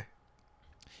in a way.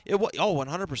 It was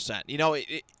 100%. You know,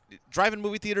 drive-in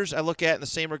movie theaters I look at in the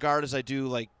same regard as I do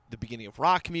like the beginning of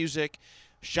rock music,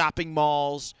 shopping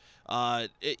malls.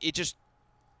 It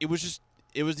was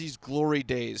these glory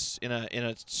days in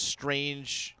a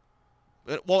strange,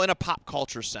 well, in a pop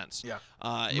culture sense. Yeah.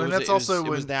 It's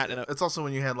also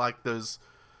when you had like those,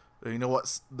 you know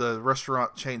what the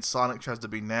restaurant chain Sonic tries to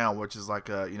be now, which is like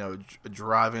a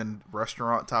drive-in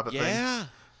restaurant type of thing.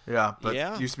 Yeah, but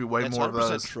it used to be way more of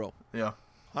those. True. Yeah.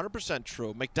 100%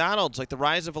 true. McDonald's, like the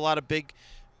rise of a lot of big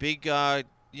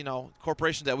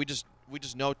corporations that we just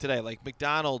know today, like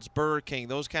McDonald's, Burger King,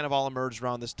 those kind of all emerged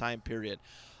around this time period.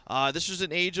 This was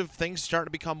an age of things starting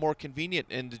to become more convenient,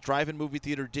 and the drive-in movie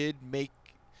theater did make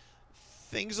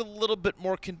things a little bit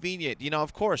more convenient. You know,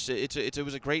 of course, it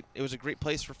was a great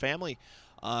place for family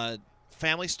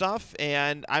stuff,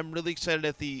 and I'm really excited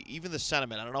at even the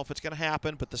sentiment. I don't know if it's going to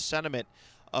happen, but the sentiment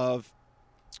of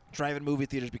drive-in movie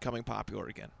theaters becoming popular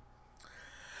again.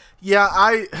 Yeah,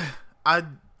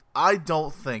 I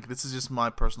don't think, this is just my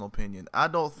personal opinion, I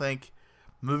don't think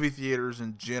movie theaters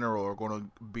in general are going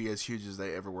to be as huge as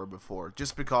they ever were before,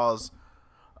 just because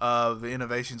of the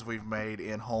innovations we've made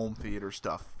in home theater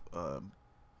stuff.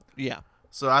 Yeah.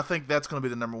 So I think that's going to be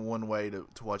the number one way to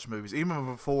watch movies. Even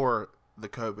before the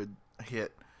COVID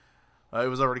hit, it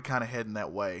was already kind of heading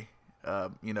that way.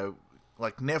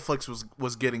 Like Netflix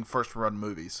was getting first-run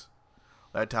movies,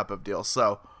 that type of deal.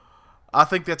 So I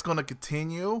think that's going to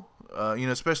continue,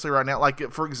 especially right now.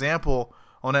 Like, for example,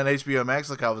 on that HBO Max,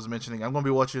 like I was mentioning, I'm going to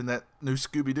be watching that new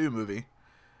Scooby-Doo movie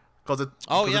because it's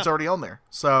already on there.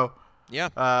 So yeah,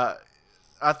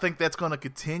 I think that's going to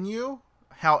continue.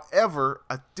 However,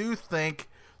 I do think,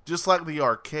 just like the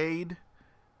arcade,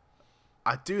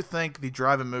 I do think the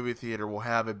drive-in movie theater will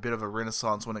have a bit of a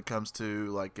renaissance when it comes to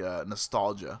like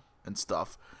nostalgia and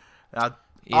stuff.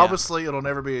 Obviously, it'll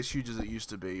never be as huge as it used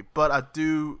to be, but I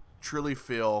do truly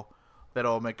feel that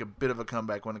it'll make a bit of a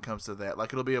comeback when it comes to that.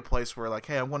 Like, it'll be a place where, like,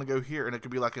 hey, I want to go here, and it could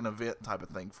be like an event type of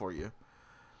thing for you.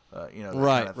 That kind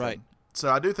of right. thing. So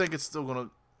I do think it's still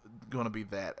going to be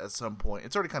that at some point.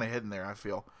 It's already kind of hidden there, I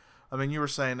feel. I mean, you were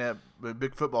saying that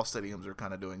big football stadiums are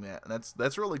kind of doing that, and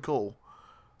that's really cool.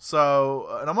 So,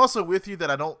 and I'm also with you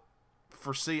that I don't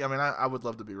foresee, I mean, I would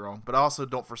love to be wrong, but I also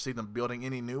don't foresee them building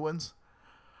any new ones.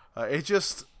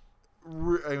 Just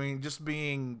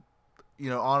being,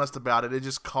 honest about it, it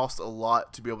just costs a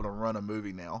lot to be able to run a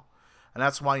movie now. And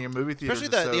that's why your movie theaters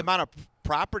especially the amount of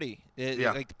property,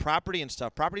 like the property and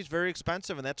stuff. Property's very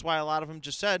expensive, and that's why a lot of them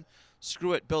just said,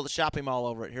 screw it, build a shopping mall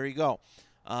over it. Here you go.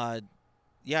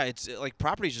 Yeah, it's like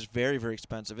property's just very, very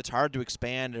expensive. It's hard to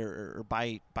expand or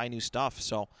buy new stuff.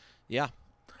 So, yeah.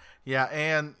 Yeah,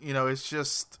 and, it's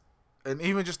just, and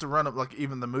even just to run up, like,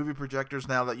 even the movie projectors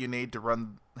now that you need to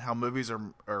run how movies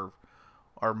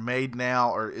are made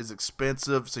now is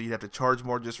expensive, so you have to charge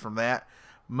more just from that.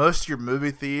 Most of your movie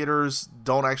theaters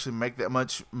don't actually make that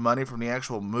much money from the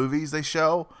actual movies they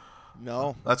show.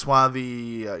 No. That's why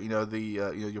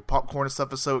your popcorn and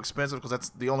stuff is so expensive, because that's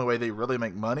the only way they really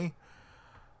make money.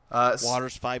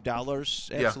 Water's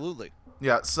 $5. Absolutely.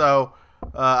 Yeah, so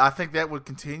I think that would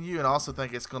continue, and I also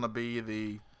think it's going to be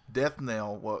the death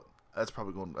knell. Well, that's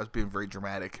being very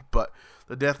dramatic, but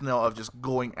the death knell of just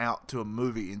going out to a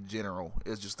movie in general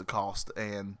is just the cost,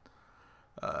 and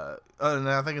I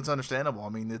think it's understandable. I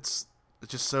mean, it's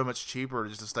just so much cheaper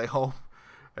just to stay home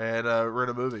and rent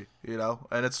a movie,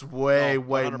 and it's way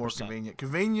more convenient.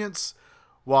 Convenience,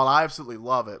 while I absolutely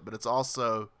love it, but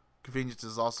convenience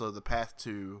is also the path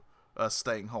to us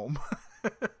staying home.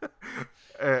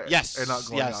 Yes. And not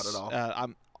going out at all.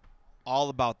 I'm all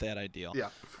about that ideal. Yeah.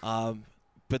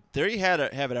 But there you have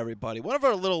it, everybody. One of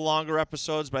our little longer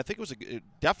episodes, but I think it was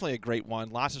definitely a great one.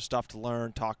 Lots of stuff to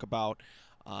learn, talk about.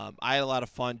 I had a lot of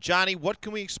fun. Johnny, what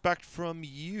can we expect from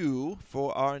you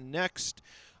for our next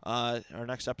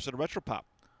episode of Retropop?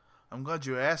 I'm glad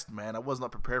you asked, man. I was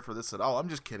not prepared for this at all. I'm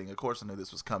just kidding. Of course I knew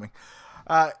this was coming.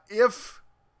 If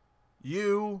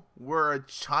you were a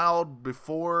child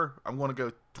before, I'm going to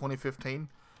go 2015.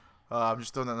 I'm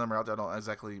just throwing that number out there. I don't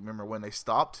exactly remember when they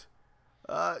stopped.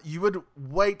 You would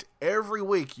wait every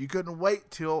week. You couldn't wait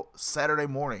till Saturday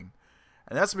morning.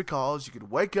 And that's because you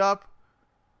could wake up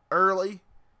early,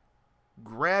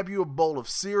 grab you a bowl of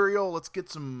cereal. Let's get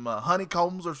some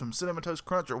honeycombs or some Cinnamon Toast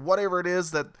Crunch or whatever it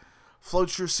is that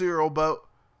floats your cereal boat,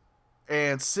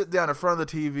 and sit down in front of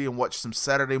the TV and watch some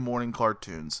Saturday morning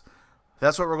cartoons.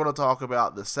 That's what we're going to talk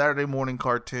about, the Saturday morning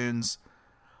cartoons.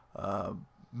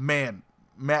 Man,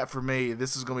 Matt, for me,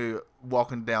 this is going to be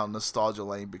walking down nostalgia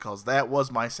lane because that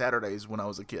was my Saturdays when I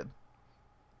was a kid.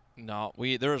 No,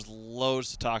 there's loads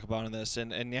to talk about in this,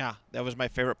 and yeah, that was my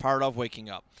favorite part of waking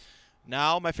up.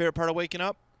 Now, my favorite part of waking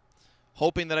up,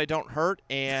 hoping that I don't hurt,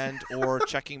 or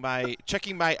checking my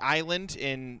island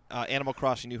in Animal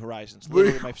Crossing New Horizons.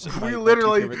 Literally my two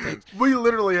favorite things. We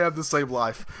literally have the same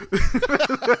life.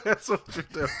 That's what you're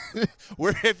doing.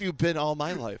 Where have you been all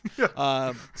my life?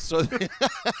 So I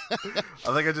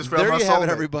think I just found there my you soulmate. have it,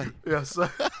 everybody. Yes.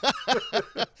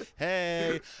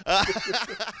 Hey.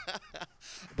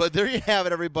 But there you have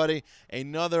it, everybody.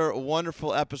 Another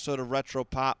wonderful episode of Retro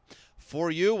Pop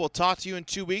for you. We'll talk to you in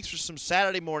 2 weeks for some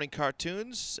Saturday morning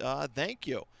cartoons. Thank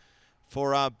you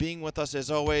for being with us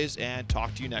as always, and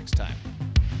talk to you next time.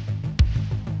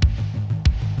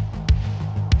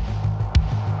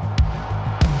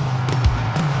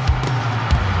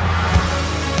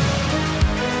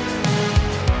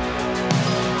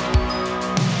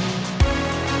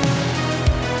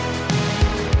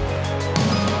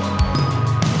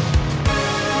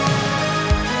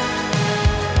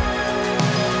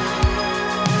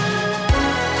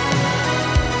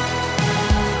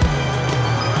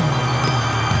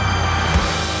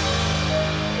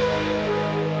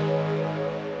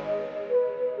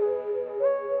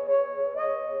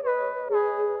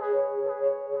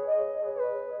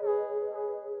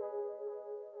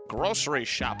 Grocery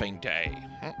shopping day.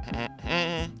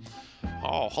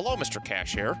 Oh, hello, Mr.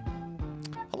 Cashier.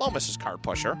 Hello, Mrs. Card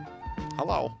Pusher.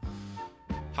 Hello.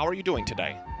 How are you doing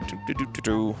today?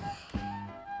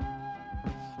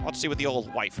 Let's see what the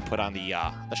old wife put on the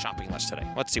shopping list today.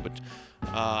 Let's see what.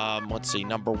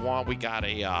 Number one, we got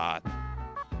a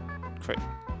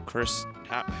Chris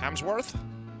Hemsworth.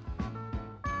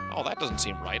 Oh, that doesn't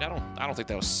seem right. I don't think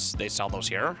they sell those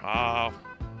here.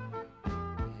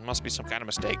 Must be some kind of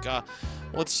mistake.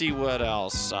 Let's see what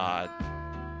else.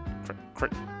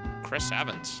 Chris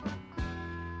Evans.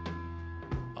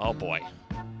 Oh boy.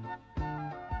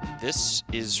 This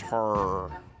is her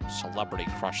celebrity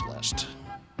crush list.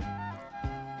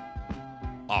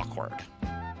 Awkward.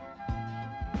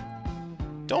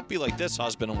 Don't be like this,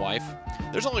 husband and wife.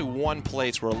 There's only one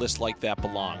place where a list like that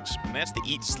belongs, and that's the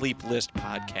Eat Sleep List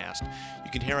podcast.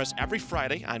 You can hear us every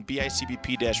Friday on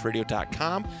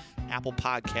bicbp-radio.com, Apple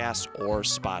Podcasts, or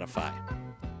Spotify.